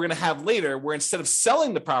rule that we're going to have later, where instead of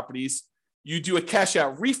selling the properties, you do a cash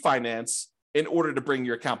out refinance in order to bring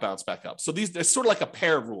your account balance back up. So they're sort of like a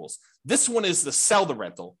pair of rules. This one is the sell the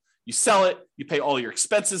rental. You sell it, you pay all your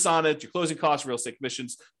expenses on it, your closing costs, real estate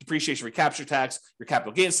commissions, depreciation, recapture tax, your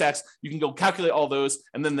capital gains tax. You can go calculate all those,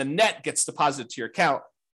 and then the net gets deposited to your account.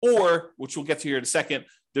 Or, which we'll get to here in a second,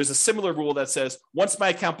 there's a similar rule that says, once my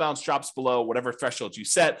account balance drops below whatever threshold you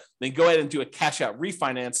set, then go ahead and do a cash out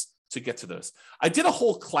refinance to get to those. I did a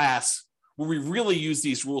whole class where we really use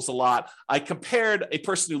these rules a lot. I compared a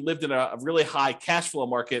person who lived in a really high cash flow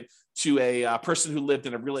market to a person who lived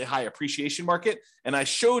in a really high appreciation market. And I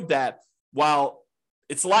showed that while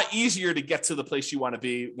it's a lot easier to get to the place you want to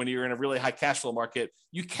be when you're in a really high cash flow market,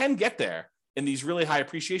 you can get there in these really high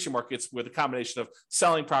appreciation markets with a combination of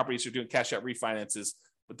selling properties or doing cash out refinances.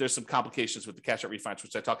 But there's some complications with the cash out refinance,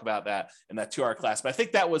 which I talk about that in that 2-hour class. But I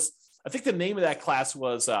think the name of that class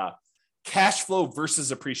was cash flow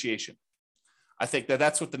versus appreciation. I think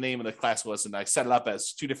that's what the name of the class was. And I set it up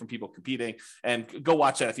as two different people competing, and go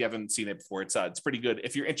watch that if you haven't seen it before. It's pretty good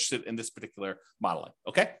if you're interested in this particular modeling.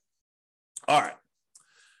 Okay. All right.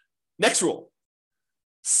 Next rule,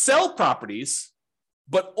 sell properties,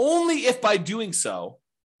 but only if by doing so,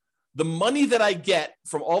 the money that I get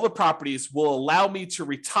from all the properties will allow me to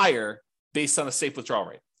retire based on a safe withdrawal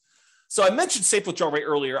rate. So I mentioned safe withdrawal rate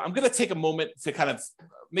earlier. I'm going to take a moment to kind of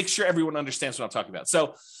make sure everyone understands what I'm talking about.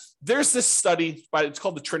 So there's this study, it's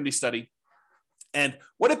called the Trinity study. And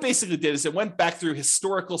what it basically did is it went back through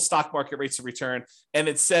historical stock market rates of return. And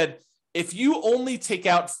it said, if you only take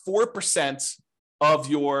out 4% of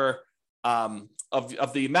your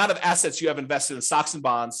of the amount of assets you have invested in stocks and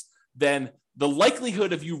bonds, then the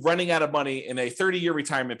likelihood of you running out of money in a 30-year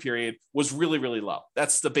retirement period was really, really low.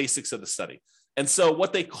 That's the basics of the study. And so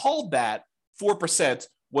what they called that 4%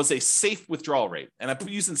 was a safe withdrawal rate. And I'm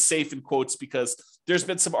using safe in quotes because there's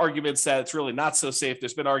been some arguments that it's really not so safe.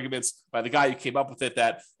 There's been arguments by the guy who came up with it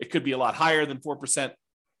that it could be a lot higher than 4%.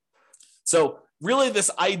 So really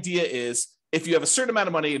this idea is if you have a certain amount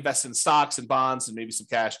of money invested in stocks and bonds and maybe some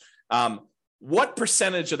cash, what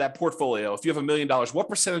percentage of that portfolio, if you have $1 million, what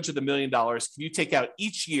percentage of the $1 million can you take out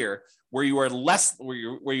each year where you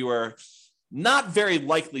are not very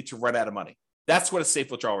likely to run out of money? That's what a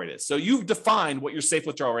safe withdrawal rate is. So you've defined what your safe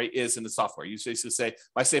withdrawal rate is in the software. You basically say,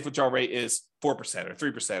 my safe withdrawal rate is 4% or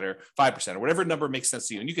 3% or 5% or whatever number makes sense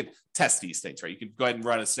to you. And you can test these things, right? You can go ahead and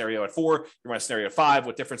run a scenario at 4, you run a scenario at 5.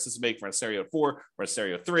 What difference does it make? Run a scenario at 4, run a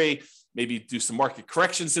scenario at 3, maybe do some market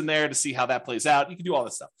corrections in there to see how that plays out. You can do all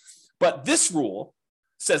this stuff. But this rule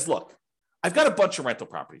says, look, I've got a bunch of rental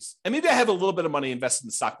properties, and maybe I have a little bit of money invested in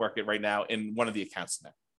the stock market right now in one of the accounts in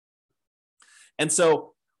there. And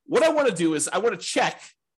so what I want to do is I want to check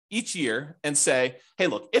each year and say, hey,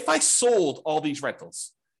 look, if I sold all these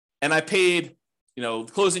rentals and I paid,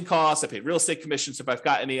 closing costs, I paid real estate commissions if I've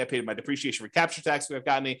got any, I paid my depreciation recapture tax if I've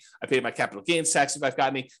got any, I paid my capital gains tax if I've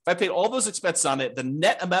got any. If I paid all those expenses on it, the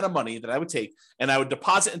net amount of money that I would take and I would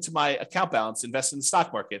deposit into my account balance, invest in the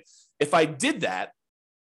stock market. If I did that,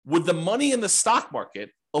 would the money in the stock market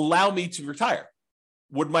allow me to retire?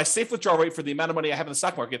 Would my safe withdrawal rate for the amount of money I have in the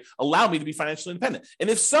stock market allow me to be financially independent? And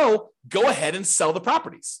if so, go ahead and sell the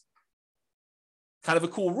properties. Kind of a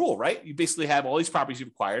cool rule, right? You basically have all these properties you've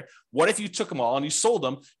acquired. What if you took them all and you sold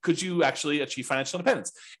them? Could you actually achieve financial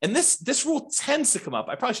independence? And this rule tends to come up.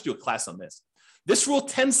 I probably should do a class on this. This rule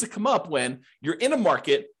tends to come up when you're in a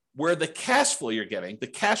market where the cash flow you're getting, the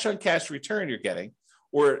cash on cash return you're getting,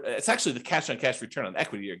 or it's actually the cash on cash return on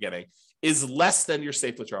equity you're getting, is less than your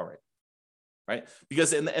safe withdrawal rate. Right?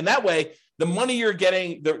 Because in that way, the money you're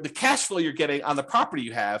getting, the cash flow you're getting on the property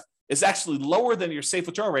you have is actually lower than your safe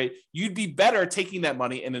withdrawal rate. You'd be better taking that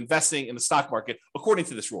money and investing in the stock market according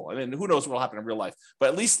to this rule. I mean, who knows what will happen in real life, but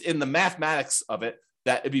at least in the mathematics of it,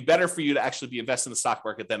 that it'd be better for you to actually be invested in the stock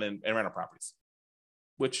market than in rental properties,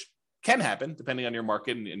 which can happen depending on your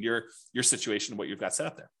market and your situation and what you've got set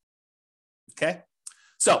up there. Okay.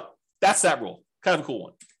 So that's that rule. Kind of a cool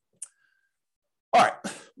one. All right.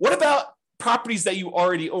 What about properties that you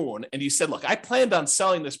already own? And you said, look, I planned on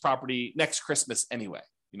selling this property next Christmas anyway.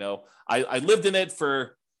 I lived in it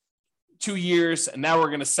for 2 years and now we're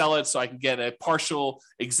going to sell it so I can get a partial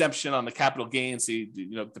exemption on the capital gains.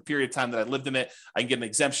 The period of time that I lived in it, I can get an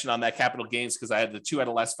exemption on that capital gains because I had the 2 out of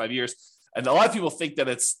the last 5 years. And a lot of people think that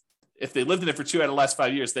if they lived in it for 2 out of the last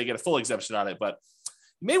 5 years, they get a full exemption on it. But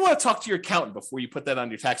you may want to talk to your accountant before you put that on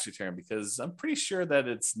your tax return, because I'm pretty sure that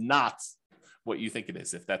it's not what you think it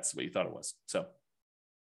is, if that's what you thought it was. So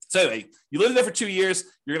anyway, you lived there for 2 years.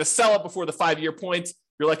 You're going to sell it before the 5-year point.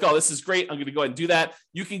 You're like, oh, this is great. I'm going to go ahead and do that.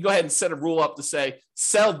 You can go ahead and set a rule up to say,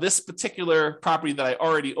 sell this particular property that I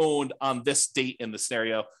already owned on this date in the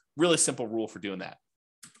scenario. Really simple rule for doing that.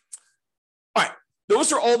 All right.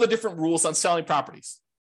 Those are all the different rules on selling properties.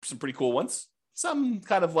 Some pretty cool ones. Some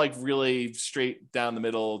kind of like really straight down the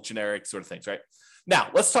middle, generic sort of things, right?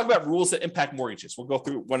 Now, let's talk about rules that impact mortgages. We'll go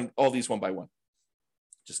through all these one by one.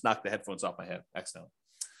 Just knock the headphones off my head accidentally.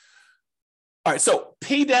 All right, so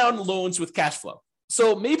pay down loans with cash flow.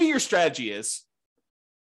 So maybe your strategy is,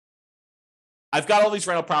 I've got all these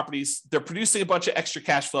rental properties. They're producing a bunch of extra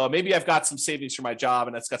cash flow. Maybe I've got some savings for my job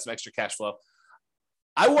and that's got some extra cash flow.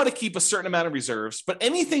 I want to keep a certain amount of reserves, but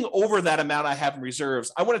anything over that amount I have in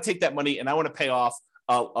reserves, I want to take that money and I want to pay off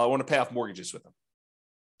mortgages with them.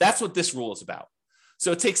 That's what this rule is about.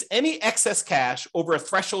 So it takes any excess cash over a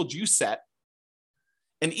threshold you set,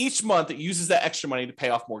 and each month it uses that extra money to pay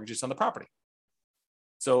off mortgages on the property.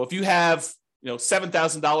 So if you have,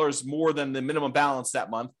 $7,000 more than the minimum balance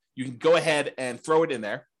that month, you can go ahead and throw it in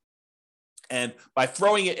there. And by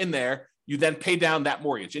throwing it in there, you then pay down that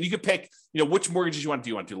mortgage. And you can pick, which mortgages you want to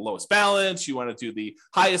do. You want to do the lowest balance, you want to do the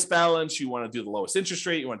highest balance, you want to do the lowest interest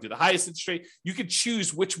rate, you want to do the highest interest rate. You can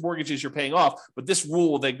choose which mortgages you're paying off, but this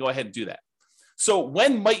rule will then go ahead and do that. So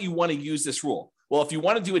when might you want to use this rule? Well, if you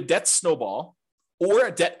want to do a debt snowball or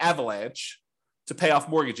a debt avalanche to pay off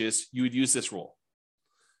mortgages, you would use this rule.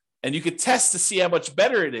 And you could test to see how much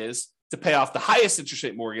better it is to pay off the highest interest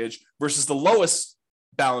rate mortgage versus the lowest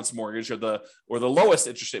balance mortgage or the lowest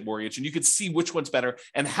interest rate mortgage. And you could see which one's better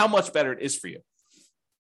and how much better it is for you.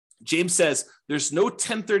 James says there's no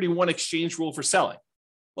 1031 exchange rule for selling.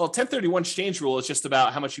 Well, 1031 exchange rule is just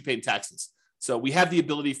about how much you pay in taxes. So we have the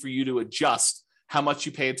ability for you to adjust how much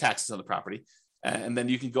you pay in taxes on the property. And then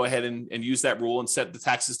you can go ahead and use that rule and set the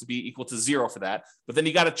taxes to be equal to 0 for that. But then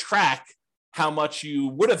you got to track how much you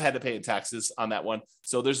would have had to pay in taxes on that one.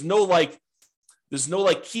 So there's no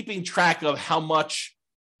keeping track of how much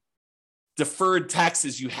deferred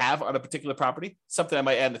taxes you have on a particular property, something I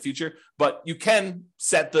might add in the future, but you can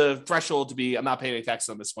set the threshold to be, I'm not paying any taxes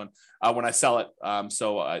on this one when I sell it.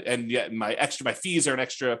 And yet my fees are an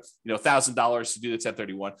extra, $1,000 to do the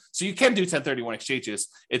 1031. So you can do 1031 exchanges.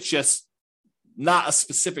 It's just not a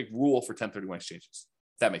specific rule for 1031 exchanges.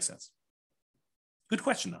 If that makes sense. Good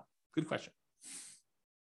question though. Good question.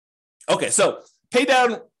 Okay. So pay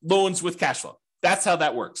down loans with cash flow. That's how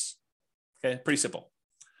that works. Okay. Pretty simple.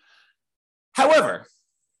 However,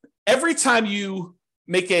 every time you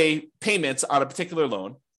make a payment on a particular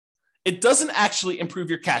loan, it doesn't actually improve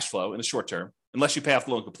your cash flow in the short term, unless you pay off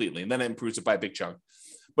the loan completely, and then it improves it by a big chunk.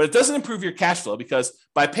 But it doesn't improve your cash flow because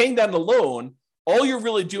by paying down the loan, all you're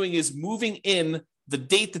really doing is moving in the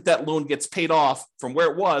date that loan gets paid off from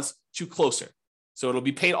where it was to closer. So it'll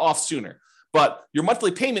be paid off sooner. But your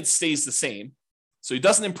monthly payment stays the same. So it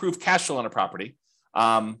doesn't improve cash flow on a property.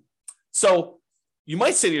 So you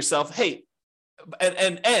might say to yourself, hey,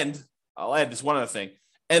 and I'll add this one other thing.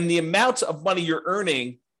 And the amount of money you're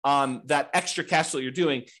earning on that extra cash flow you're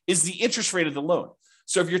doing is the interest rate of the loan.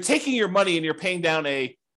 So if you're taking your money and you're paying down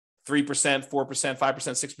a 3%, 4%, 5%,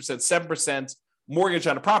 6%, 7% mortgage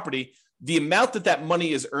on a property, the amount that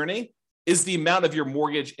money is earning is the amount of your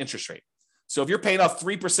mortgage interest rate. So if you're paying off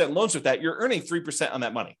 3% loans with that, you're earning 3% on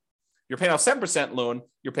that money. You're paying off 7% loan,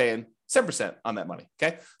 you're paying 7% on that money.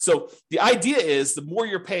 Okay. So the idea is the more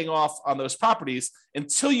you're paying off on those properties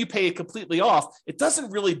until you pay it completely off, it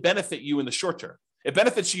doesn't really benefit you in the short term. It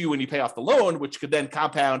benefits you when you pay off the loan, which could then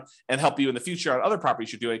compound and help you in the future on other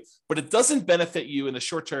properties you're doing, but it doesn't benefit you in the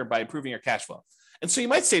short term by improving your cash flow. And so you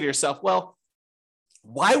might say to yourself, well,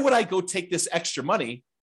 why would I go take this extra money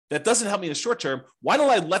that doesn't help me in the short term? Why don't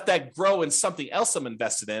I let that grow in something else I'm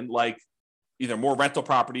invested in, like either more rental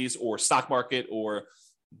properties or stock market or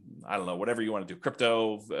I don't know, whatever you want to do,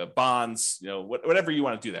 crypto, bonds, whatever you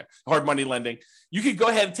want to do there, hard money lending. You could go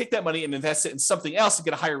ahead and take that money and invest it in something else and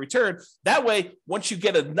get a higher return. That way, once you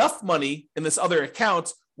get enough money in this other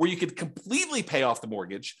account where you could completely pay off the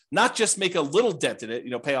mortgage, not just make a little dent in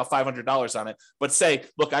it, pay off $500 on it, but say,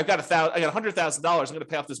 look, I got $100,000. I'm going to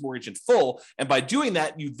pay off this mortgage in full. And by doing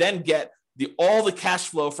that, you then get all the cash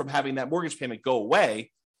flow from having that mortgage payment go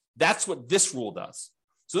away. That's what this rule does.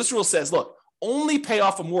 So this rule says, look, only pay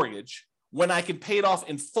off a mortgage when I can pay it off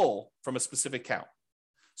in full from a specific account.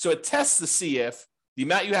 So it tests to see if the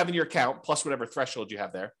amount you have in your account plus whatever threshold you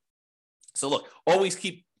have there. So look, always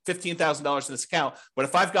keep $15,000 in this account, but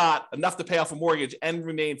if I've got enough to pay off a mortgage and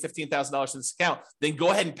remain $15,000 in this account, then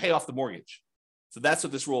go ahead and pay off the mortgage. So that's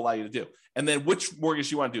what this rule allows you to do. And then which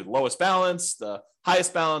mortgage you want to do, the lowest balance, the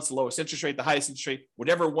highest balance, the lowest interest rate, the highest interest rate,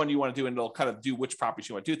 whatever one you want to do, and it'll kind of do which properties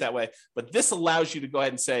you want to do it that way. But this allows you to go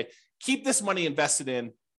ahead and say, keep this money invested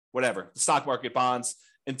in whatever, the stock market, bonds,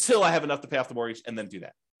 until I have enough to pay off the mortgage, and then do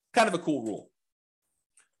that. Kind of a cool rule.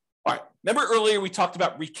 All right. Remember earlier we talked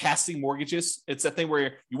about recasting mortgages? It's a thing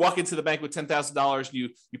where you walk into the bank with $10,000 and you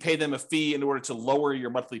pay them a fee in order to lower your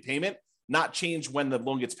monthly payment, not change when the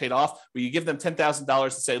loan gets paid off, but you give them $10,000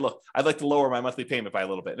 to say, look, I'd like to lower my monthly payment by a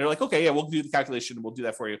little bit. And they're like, okay, yeah, we'll do the calculation and we'll do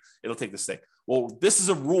that for you. It'll take this thing. Well, this is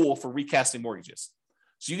a rule for recasting mortgages.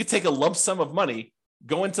 So you could take a lump sum of money,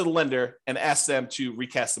 go into the lender and ask them to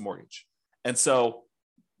recast the mortgage. And so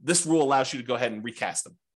this rule allows you to go ahead and recast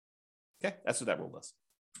them. Okay, that's what that rule does.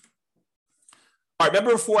 All right,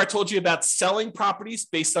 remember before I told you about selling properties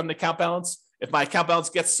based on the account balance? If my account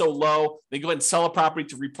balance gets so low, then go ahead and sell a property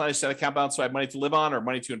to replenish that account balance so I have money to live on or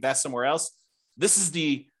money to invest somewhere else. This is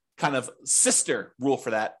the kind of sister rule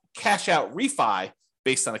for that, cash out refi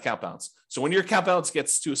based on account balance. So when your account balance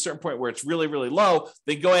gets to a certain point where it's really, really low,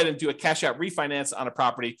 then go ahead and do a cash out refinance on a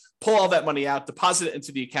property, pull all that money out, deposit it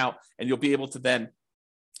into the account, and you'll be able to then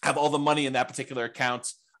have all the money in that particular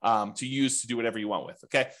account to use to do whatever you want with.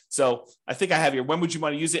 Okay. So I think I have here, when would you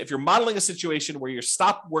want to use it? If you're modeling a situation where you're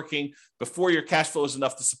stopped working before your cash flow is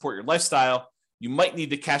enough to support your lifestyle, you might need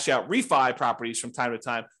to cash out refi properties from time to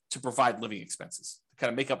time to provide living expenses to kind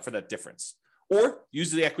of make up for that difference. Or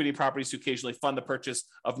use the equity properties to occasionally fund the purchase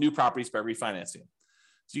of new properties by refinancing.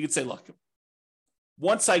 So you could say, look,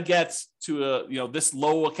 once I get to this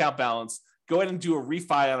low account balance, go ahead and do a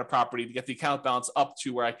refi on a property to get the account balance up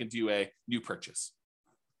to where I can do a new purchase.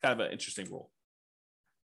 Kind of an interesting rule.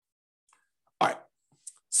 All right.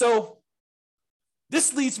 So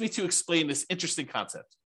this leads me to explain this interesting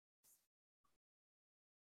concept.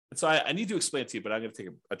 And so I need to explain it to you, but I'm going to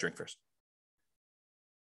take a drink first.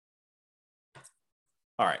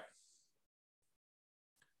 All right.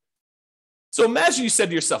 So imagine you said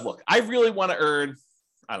to yourself, look, I really want to earn,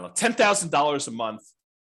 I don't know, $10,000 a month.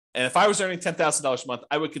 And if I was earning $10,000 a month,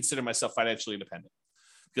 I would consider myself financially independent.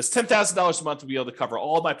 Because $10,000 a month would be able to cover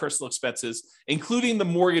all my personal expenses, including the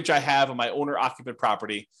mortgage I have on my owner-occupant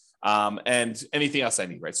property, and anything else I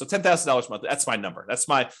need, right? So $10,000 a month, that's my number. That's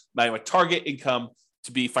my target income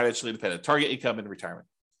to be financially independent, target income in retirement.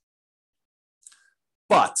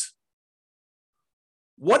 But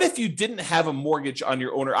what if you didn't have a mortgage on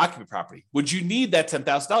your owner-occupant property? Would you need that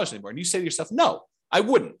 $10,000 anymore? And you say to yourself, no, I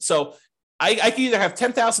wouldn't. So I can either have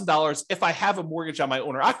 $10,000 if I have a mortgage on my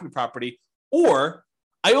owner-occupant property, or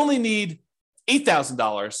I only need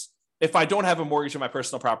 $8,000 if I don't have a mortgage on my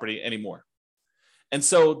personal property anymore. And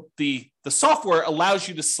so the software allows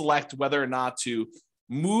you to select whether or not to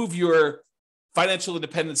move your financial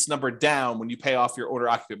independence number down when you pay off your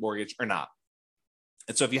owner-occupant mortgage or not.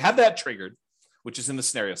 And so if you have that triggered, which is in the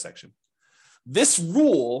scenario section, this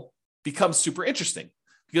rule becomes super interesting,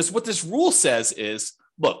 because what this rule says is,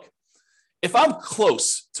 look, if I'm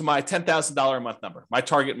close to my $10,000 a month number, my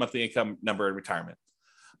target monthly income number in retirement,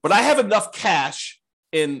 but I have enough cash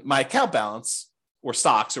in my account balance or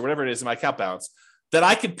stocks or whatever it is in my account balance that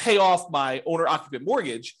I could pay off my owner-occupant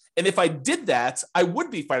mortgage, and if I did that, I would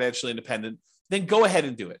be financially independent, then go ahead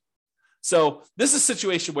and do it. So this is a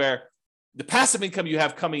situation where the passive income you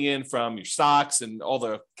have coming in from your stocks and all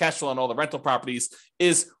the cash flow and all the rental properties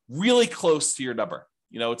is really close to your number.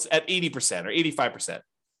 It's at 80% or 85%.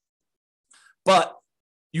 But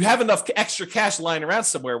you have enough extra cash lying around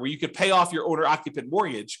somewhere where you could pay off your owner-occupant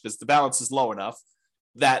mortgage because the balance is low enough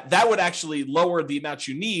that would actually lower the amount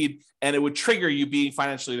you need, and it would trigger you being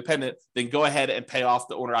financially independent. Then go ahead and pay off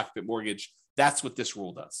the owner-occupant mortgage. That's what this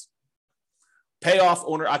rule does. Pay off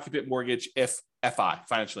owner-occupant mortgage if FI,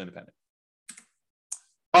 financially independent.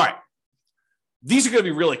 All right. These are going to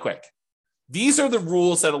be really quick. These are the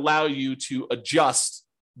rules that allow you to adjust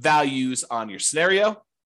values on your scenario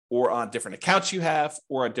or on different accounts you have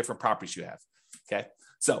or on different properties you have. Okay.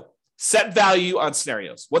 So set value on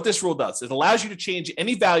scenarios. What this rule does, it allows you to change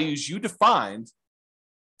any values you defined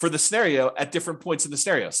for the scenario at different points in the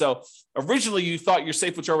scenario. So originally you thought your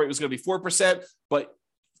safe withdrawal rate was going to be 4%, but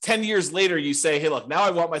 10 years later you say, hey, look, now I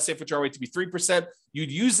want my safe withdrawal rate to be 3%.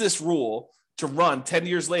 You'd use this rule to run 10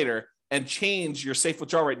 years later and change your safe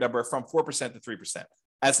withdrawal rate number from 4% to 3%,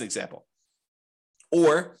 as an example.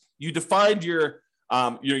 Or you defined your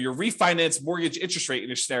refinance mortgage interest rate in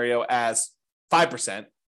your scenario as 5%,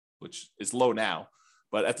 which is low now,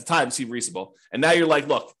 but at the time seemed reasonable. And now you're like,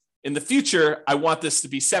 look, in the future, I want this to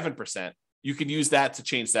be 7%. You can use that to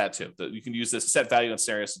change that too. You can use this set value on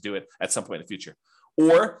scenarios to do it at some point in the future.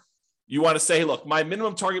 Or you want to say, look, my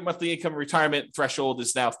minimum target monthly income retirement threshold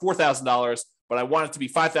is now $4,000, but I want it to be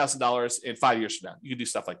 $5,000 in 5 years from now. You can do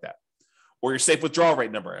stuff like that. Or your safe withdrawal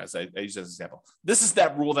rate number, as I use as an example. This is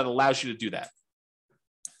that rule that allows you to do that.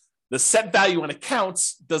 The set value on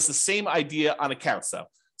accounts does the same idea on accounts, though.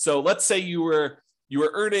 So let's say you were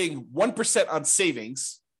earning 1% on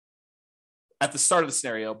savings at the start of the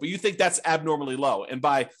scenario, but you think that's abnormally low. And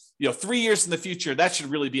by 3 years in the future, that should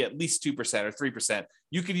really be at least 2% or 3%.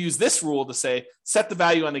 You could use this rule to say, set the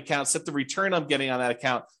value on the account, set the return I'm getting on that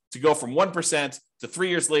account to go from 1% to 3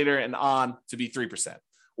 years later and on to be 3%.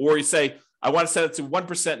 Or you say, I want to set it to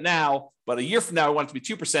 1% now, but a year from now, I want it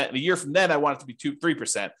to be 2%. And a year from then, I want it to be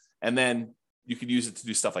 3%. And then you could use it to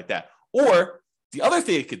do stuff like that. Or the other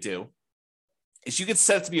thing it could do is you could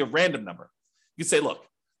set it to be a random number. You could say, look,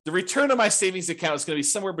 the return on my savings account is going to be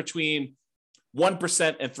somewhere between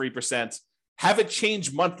 1% and 3%. Have it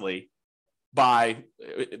change monthly by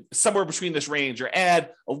somewhere between this range, or add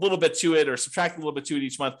a little bit to it or subtract a little bit to it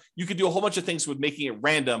each month. You could do a whole bunch of things with making it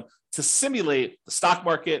random to simulate the stock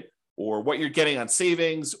market or what you're getting on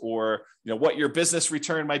savings, or what your business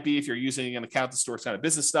return might be if you're using an account to store kind of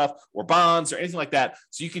business stuff or bonds or anything like that.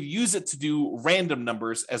 So you could use it to do random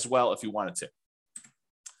numbers as well if you wanted to.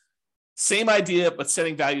 Same idea, but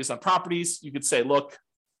setting values on properties. You could say, look,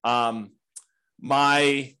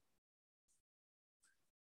 my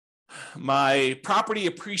property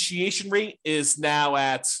appreciation rate is now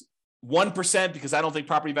at 1% because I don't think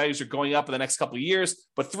property values are going up in the next couple of years.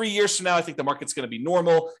 But 3 years from now, I think the market's going to be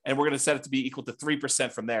normal, and we're going to set it to be equal to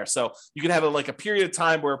 3% from there. So you can have a period of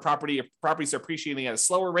time where properties are appreciating at a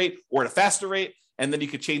slower rate or at a faster rate, and then you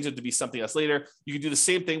could change it to be something else later. You could do the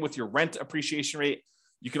same thing with your rent appreciation rate.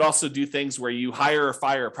 You could also do things where you hire or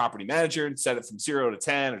fire a property manager and set it from 0 to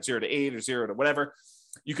 10 or 0 to 8 or 0 to whatever.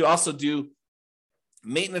 You could also do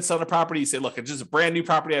maintenance on a property. You say, look, it's just a brand new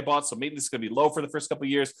property I bought, so maintenance is going to be low for the first couple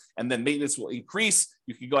of years, and then maintenance will increase.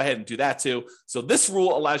 You can go ahead and do that too. So this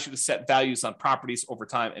rule allows you to set values on properties over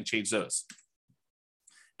time and change those.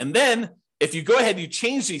 And then if you go ahead and you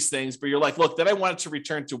change these things, but you're like, look, then I want it to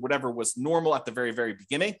return to whatever was normal at the very, very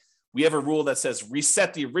beginning, we have a rule that says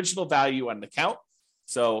reset the original value on an account.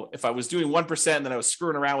 So if I was doing 1% and then I was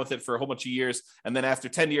screwing around with it for a whole bunch of years, and then after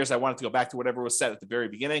 10 years, I wanted to go back to whatever was set at the very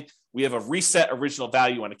beginning, we have a reset original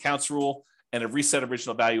value on accounts rule and a reset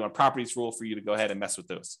original value on properties rule for you to go ahead and mess with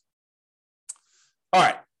those. All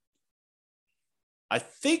right. I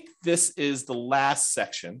think this is the last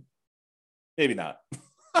section. Maybe not.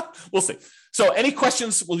 We'll see. So any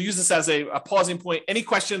questions? We'll use this as a pausing point. Any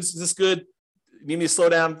questions? Is this good? You need me to slow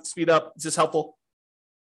down, speed up? Is this helpful?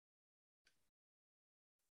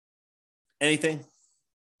 Anything?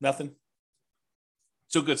 Nothing?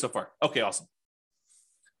 So good so far. Okay, awesome.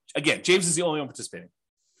 Again, James is the only one participating.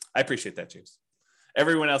 I appreciate that, James.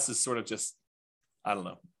 Everyone else is sort of just, I don't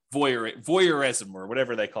know, voyeurism or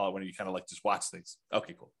whatever they call it when you kind of like just watch things.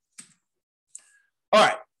 Okay, cool. All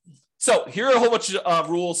right. So here are a whole bunch of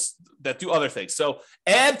rules that do other things. So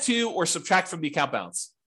add to or subtract from the account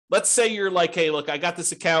balance. Let's say you're like, hey, look, I got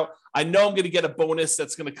this account. I know I'm going to get a bonus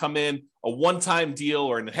that's going to come in, a one-time deal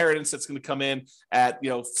or an inheritance that's going to come in at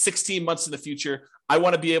 16 months in the future. I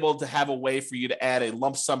want to be able to have a way for you to add a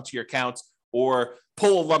lump sum to your account or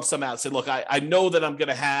pull a lump sum out and say, look, I know that I'm going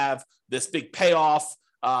to have this big payoff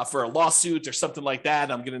for a lawsuit or something like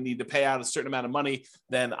that. I'm going to need to pay out a certain amount of money.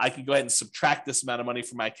 Then I can go ahead and subtract this amount of money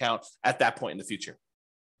from my account at that point in the future.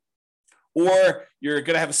 Or you're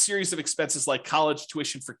going to have a series of expenses like college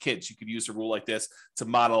tuition for kids. You could use a rule like this to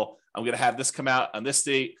model, I'm going to have this come out on this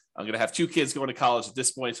date. I'm going to have 2 kids going to college at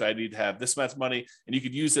this point, so I need to have this much money. And you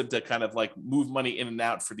could use them to kind of like move money in and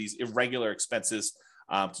out for these irregular expenses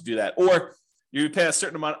to do that. Or you pay a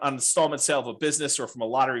certain amount on installment sale of a business or from a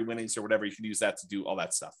lottery winnings or whatever. You can use that to do all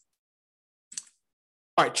that stuff.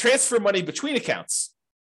 All right, transfer money between accounts.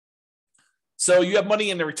 So you have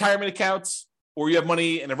money in the retirement accounts, or you have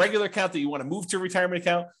money in a regular account that you want to move to a retirement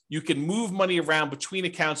account. You can move money around between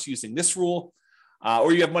accounts using this rule.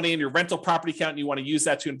 Or you have money in your rental property account and you want to use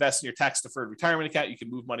that to invest in your tax-deferred retirement account. You can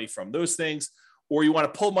move money from those things. Or you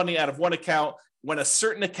want to pull money out of one account when a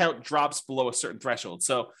certain account drops below a certain threshold.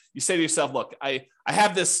 So you say to yourself, look, I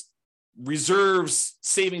have this reserves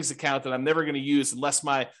savings account that I'm never going to use unless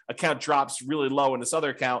my account drops really low in this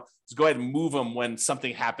other account. So go ahead and move them when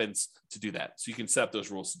something happens to do that. So you can set up those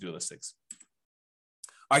rules to do those things.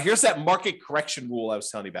 All right, here's that market correction rule I was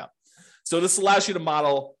telling you about. So this allows you to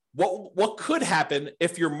model what could happen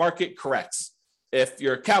if your market corrects. If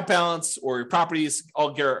your account balance or your properties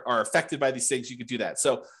all are affected by these things, you could do that.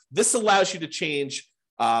 So this allows you to change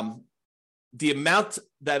the amount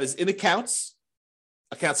that is in accounts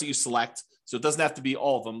that you select. So it doesn't have to be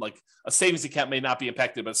all of them. Like a savings account may not be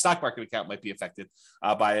affected, but a stock market account might be affected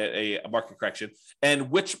by a market correction. And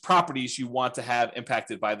which properties you want to have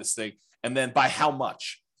impacted by this thing, and then by how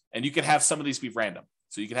much. And you can have some of these be random.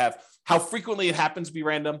 So you can have how frequently it happens be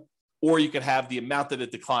random, or you can have the amount that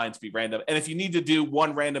it declines be random. And if you need to do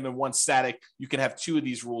one random and one static, you can have 2 of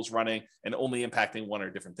these rules running and only impacting one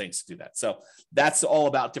or different things to do that. So that's all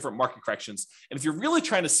about different market corrections. And if you're really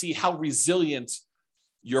trying to see how resilient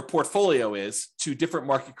your portfolio is to different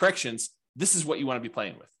market corrections, this is what you want to be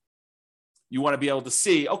playing with. You want to be able to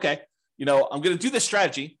see, okay, I'm going to do this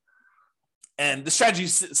strategy. And the strategy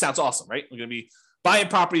sounds awesome, right? I'm going to be buying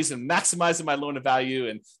properties and maximizing my loan to value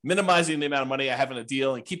and minimizing the amount of money I have in a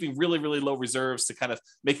deal and keeping really, really low reserves to kind of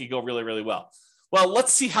make it go really, really well. Well,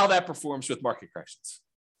 let's see how that performs with market corrections.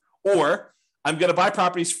 Or I'm going to buy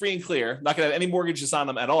properties free and clear, not going to have any mortgages on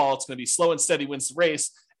them at all. It's going to be slow and steady wins the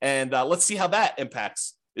race. And let's see how that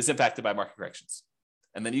is impacted by market corrections.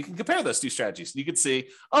 And then you can compare those 2 strategies. You can see,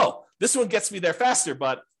 oh, this one gets me there faster,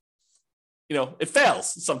 but it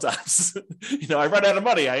fails sometimes. I run out of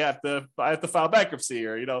money. I have to file bankruptcy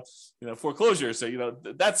or, foreclosure. So,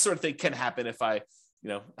 that sort of thing can happen if I,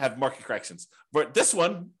 have market corrections. But this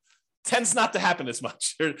one, tends not to happen as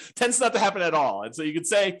much, or tends not to happen at all. And so you could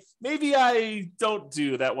say, maybe I don't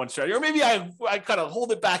do that one strategy, or maybe I kind of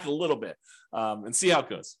hold it back a little bit and see how it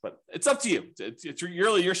goes. But it's up to you. It's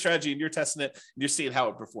really your strategy, and you're testing it, and you're seeing how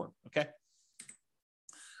it performs. Okay.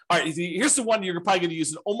 All right, here's the one you're probably going to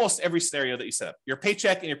use in almost every scenario that you set up: your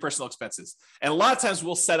paycheck and your personal expenses. And a lot of times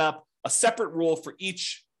we'll set up a separate rule for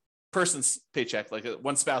each person's paycheck, like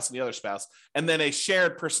one spouse and the other spouse, and then a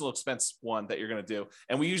shared personal expense one that you're going to do.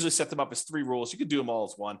 And we usually set them up as 3 rules. You could do them all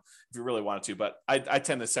as one if you really wanted to, but I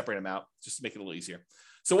tend to separate them out just to make it a little easier.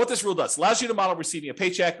 So what this rule does, allows you to model receiving a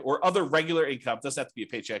paycheck or other regular income. It doesn't have to be a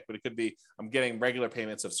paycheck, but it could be, I'm getting regular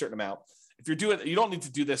payments of a certain amount. If you're doing, you don't need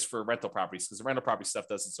to do this for rental properties because the rental property stuff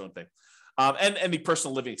does its own thing. And any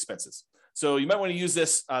personal living expenses. So you might want to use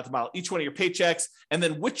this to model each one of your paychecks, and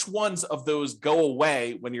then which ones of those go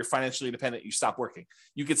away when you're financially independent, you stop working.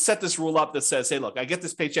 You could set this rule up that says, hey, look, I get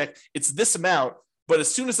this paycheck, it's this amount, but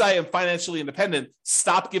as soon as I am financially independent,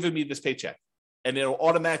 stop giving me this paycheck. And it'll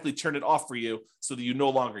automatically turn it off for you so that you no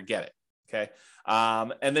longer get it. Okay.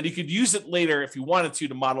 And then you could use it later if you wanted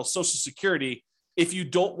to model Social Security if you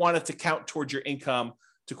don't want it to count towards your income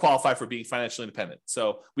to qualify for being financially independent.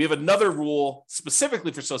 So we have another rule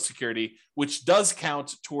specifically for Social Security, which does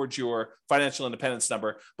count towards your financial independence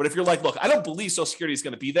number. But if you're like, look, I don't believe Social Security is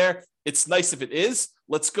going to be there, it's nice if it is.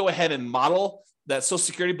 Let's go ahead and model that Social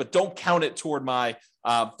Security, but don't count it toward my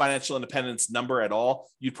financial independence number at all.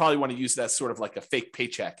 You'd probably want to use that sort of like a fake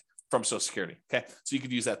paycheck from Social Security. Okay. So you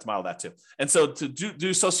could use that to model that too. And so to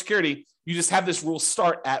do Social Security, you just have this rule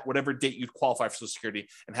start at whatever date you'd qualify for Social Security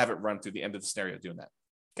and have it run through the end of the scenario doing that.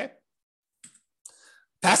 Okay.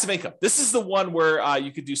 Passive income. This is the one where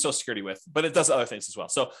you could do Social Security with, but it does other things as well.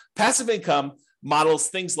 So passive income models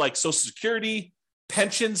things like Social Security,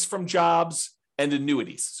 pensions from jobs, and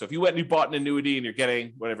annuities. So if you went and you bought an annuity and you're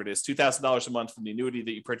getting whatever it is, $2,000 a month from the annuity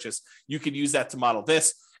that you purchased, you could use that to model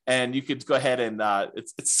this. And you could go ahead and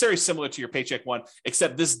it's very similar to your paycheck one,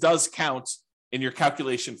 except this does count in your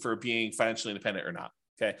calculation for being financially independent or not.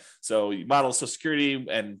 Okay. So you model Social Security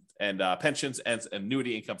and pensions and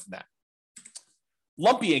annuity income from that.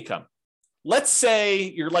 Lumpy income. Let's say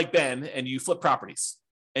you're like Ben and you flip properties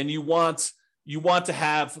and you want to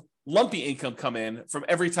have lumpy income come in from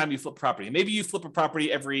every time you flip property. Maybe you flip a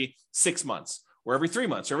property every 6 months or every 3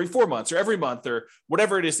 months or every 4 months or every month or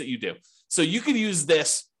whatever it is that you do. So you could use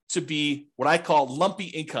this to be what I call lumpy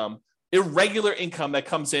income, irregular income that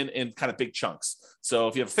comes in kind of big chunks. So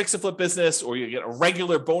if you have a fix and flip business or you get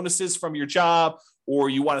regular bonuses from your job, or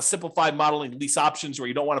you want to simplify modeling lease options where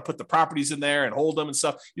you don't want to put the properties in there and hold them and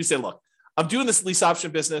stuff, you say, look, I'm doing this lease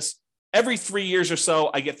option business. Every 3 years or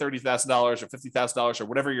so, I get $30,000 or $50,000 or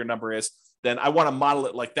whatever your number is. Then I want to model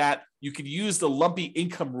it like that. You could use the lumpy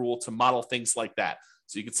income rule to model things like that.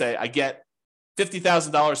 So you could say, I get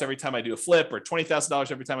 $50,000 every time I do a flip, or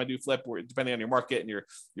 $20,000 every time I do a flip, or depending on your market and your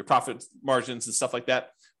profit margins and stuff like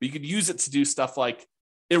that. But you could use it to do stuff like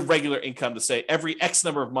irregular income to say every X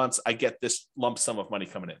number of months, I get this lump sum of money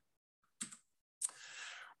coming in.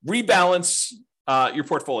 Rebalance your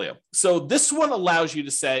portfolio. So this one allows you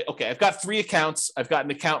to say, okay, I've got 3 accounts. I've got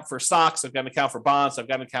an account for stocks. I've got an account for bonds. I've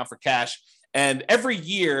got an account for cash. And every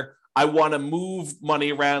year I want to move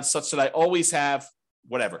money around such that I always have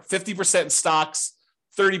whatever, 50% in stocks,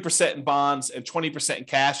 30% in bonds, and 20% in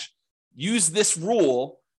cash. Use this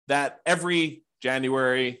rule that every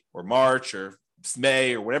January or March or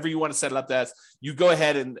May or whatever you want to set it up as, you go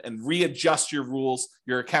ahead and readjust your rules,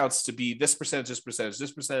 your accounts to be this percentage, this percentage,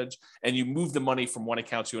 this percentage, and you move the money from one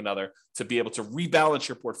account to another to be able to rebalance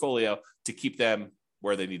your portfolio to keep them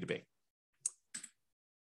where they need to be.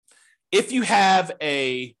 If you have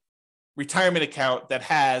a retirement account that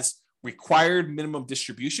has required minimum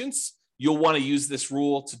distributions, you'll want to use this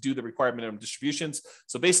rule to do the required minimum distributions.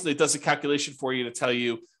 So basically it does a calculation for you to tell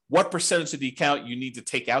you what percentage of the account you need to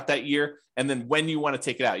take out that year, and then when you want to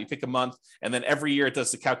take it out. You pick a month, and then every year it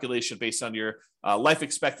does the calculation based on your life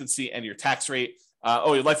expectancy and your tax rate.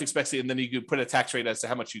 Your life expectancy, and then you could put a tax rate as to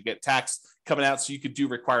how much you get taxed coming out, so you could do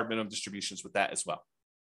required minimum distributions with that as well.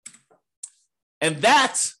 And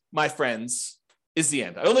that, my friends, is the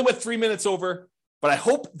end. I only went 3 minutes over, but I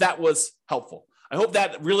hope that was helpful. I hope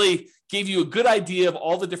that really gave you a good idea of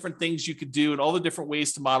all the different things you could do and all the different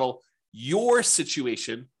ways to model your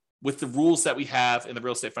situation with the rules that we have in the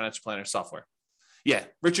Real Estate Financial Planner software. Yeah,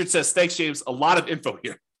 Richard says, thanks, James. A lot of info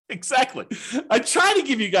here. Exactly. I try to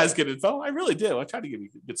give you guys good info. I really do. I try to give you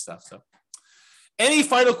good stuff. So, any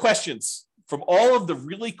final questions from all of the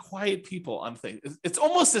really quiet people on things? It's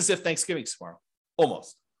almost as if Thanksgiving's tomorrow.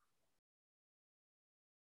 Almost.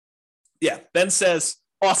 Yeah, Ben says,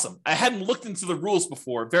 awesome. I hadn't looked into the rules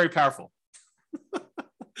before. Very powerful.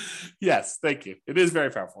 Yes, thank you. It is very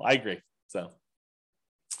powerful. I agree. So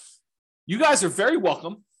you guys are very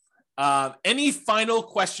welcome. Any final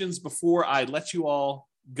questions before I let you all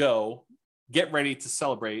go? Get ready to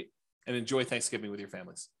celebrate and enjoy Thanksgiving with your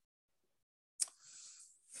families.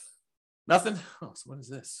 Nothing? Oh, so what is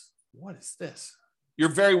this? What is this? You're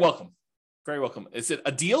very welcome. Very welcome. Is it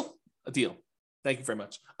a deal? A deal. Thank you very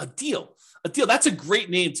much. A deal. A deal. That's a great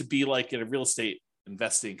name to be like in a real estate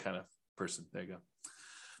investing kind of person. There you go.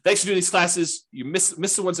 Thanks for doing these classes. You miss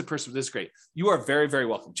the ones in person. This is great. You are very, very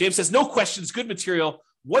welcome. James says, no questions, good material.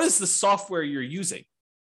 What is the software you're using?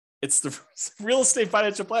 It's the Real Estate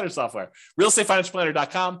Financial Planner software,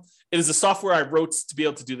 realestatefinancialplanner.com. It is the software I wrote to be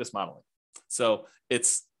able to do this modeling. So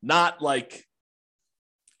it's not like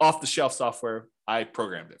off-the-shelf software. I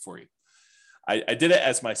programmed it for you. I did it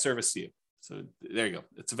as my service to you. So there you go.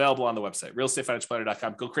 It's available on the website,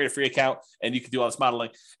 realestatefinancialplanner.com. Go create a free account and you can do all this modeling.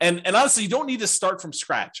 And honestly, you don't need to start from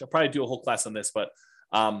scratch. I'll probably do a whole class on this, but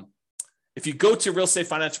if you go to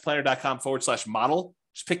realestatefinancialplanner.com/model,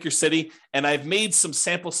 just pick your city. And I've made some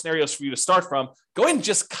sample scenarios for you to start from. Go ahead and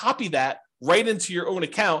just copy that right into your own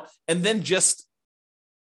account and then just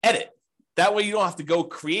edit. That way you don't have to go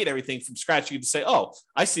create everything from scratch. You can say, oh,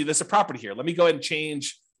 I see there's a property here. Let me go ahead and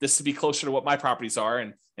change this to be closer to what my properties are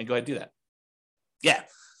and go ahead and do that. Yeah.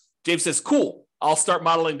 James says, cool. I'll start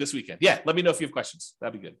modeling this weekend. Yeah. Let me know if you have questions.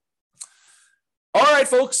 That'd be good. All right,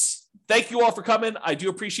 folks. Thank you all for coming. I do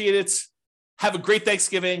appreciate it. Have a great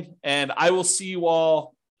Thanksgiving, and I will see you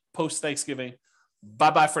all post-Thanksgiving.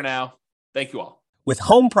 Bye-bye for now. Thank you all. With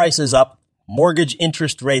home prices up, mortgage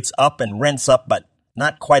interest rates up, and rents up, but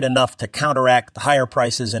not quite enough to counteract the higher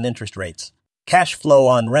prices and interest rates, cash flow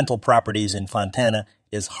on rental properties in Fontana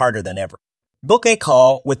is harder than ever. Book a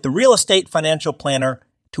call with the Real Estate Financial Planner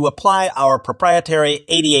to apply our proprietary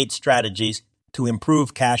 88 strategies to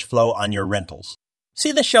improve cash flow on your rentals.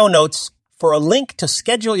 See the show notes for a link to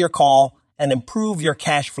schedule your call and improve your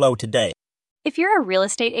cash flow today. If you're a real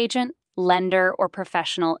estate agent, lender, or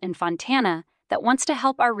professional in Fontana that wants to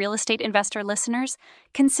help our real estate investor listeners,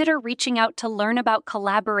 consider reaching out to learn about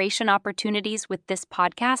collaboration opportunities with this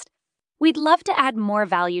podcast. We'd love to add more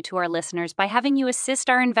value to our listeners by having you assist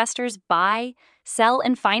our investors buy, sell,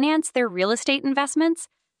 and finance their real estate investments.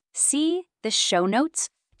 See the show notes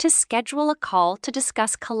to schedule a call to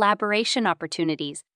discuss collaboration opportunities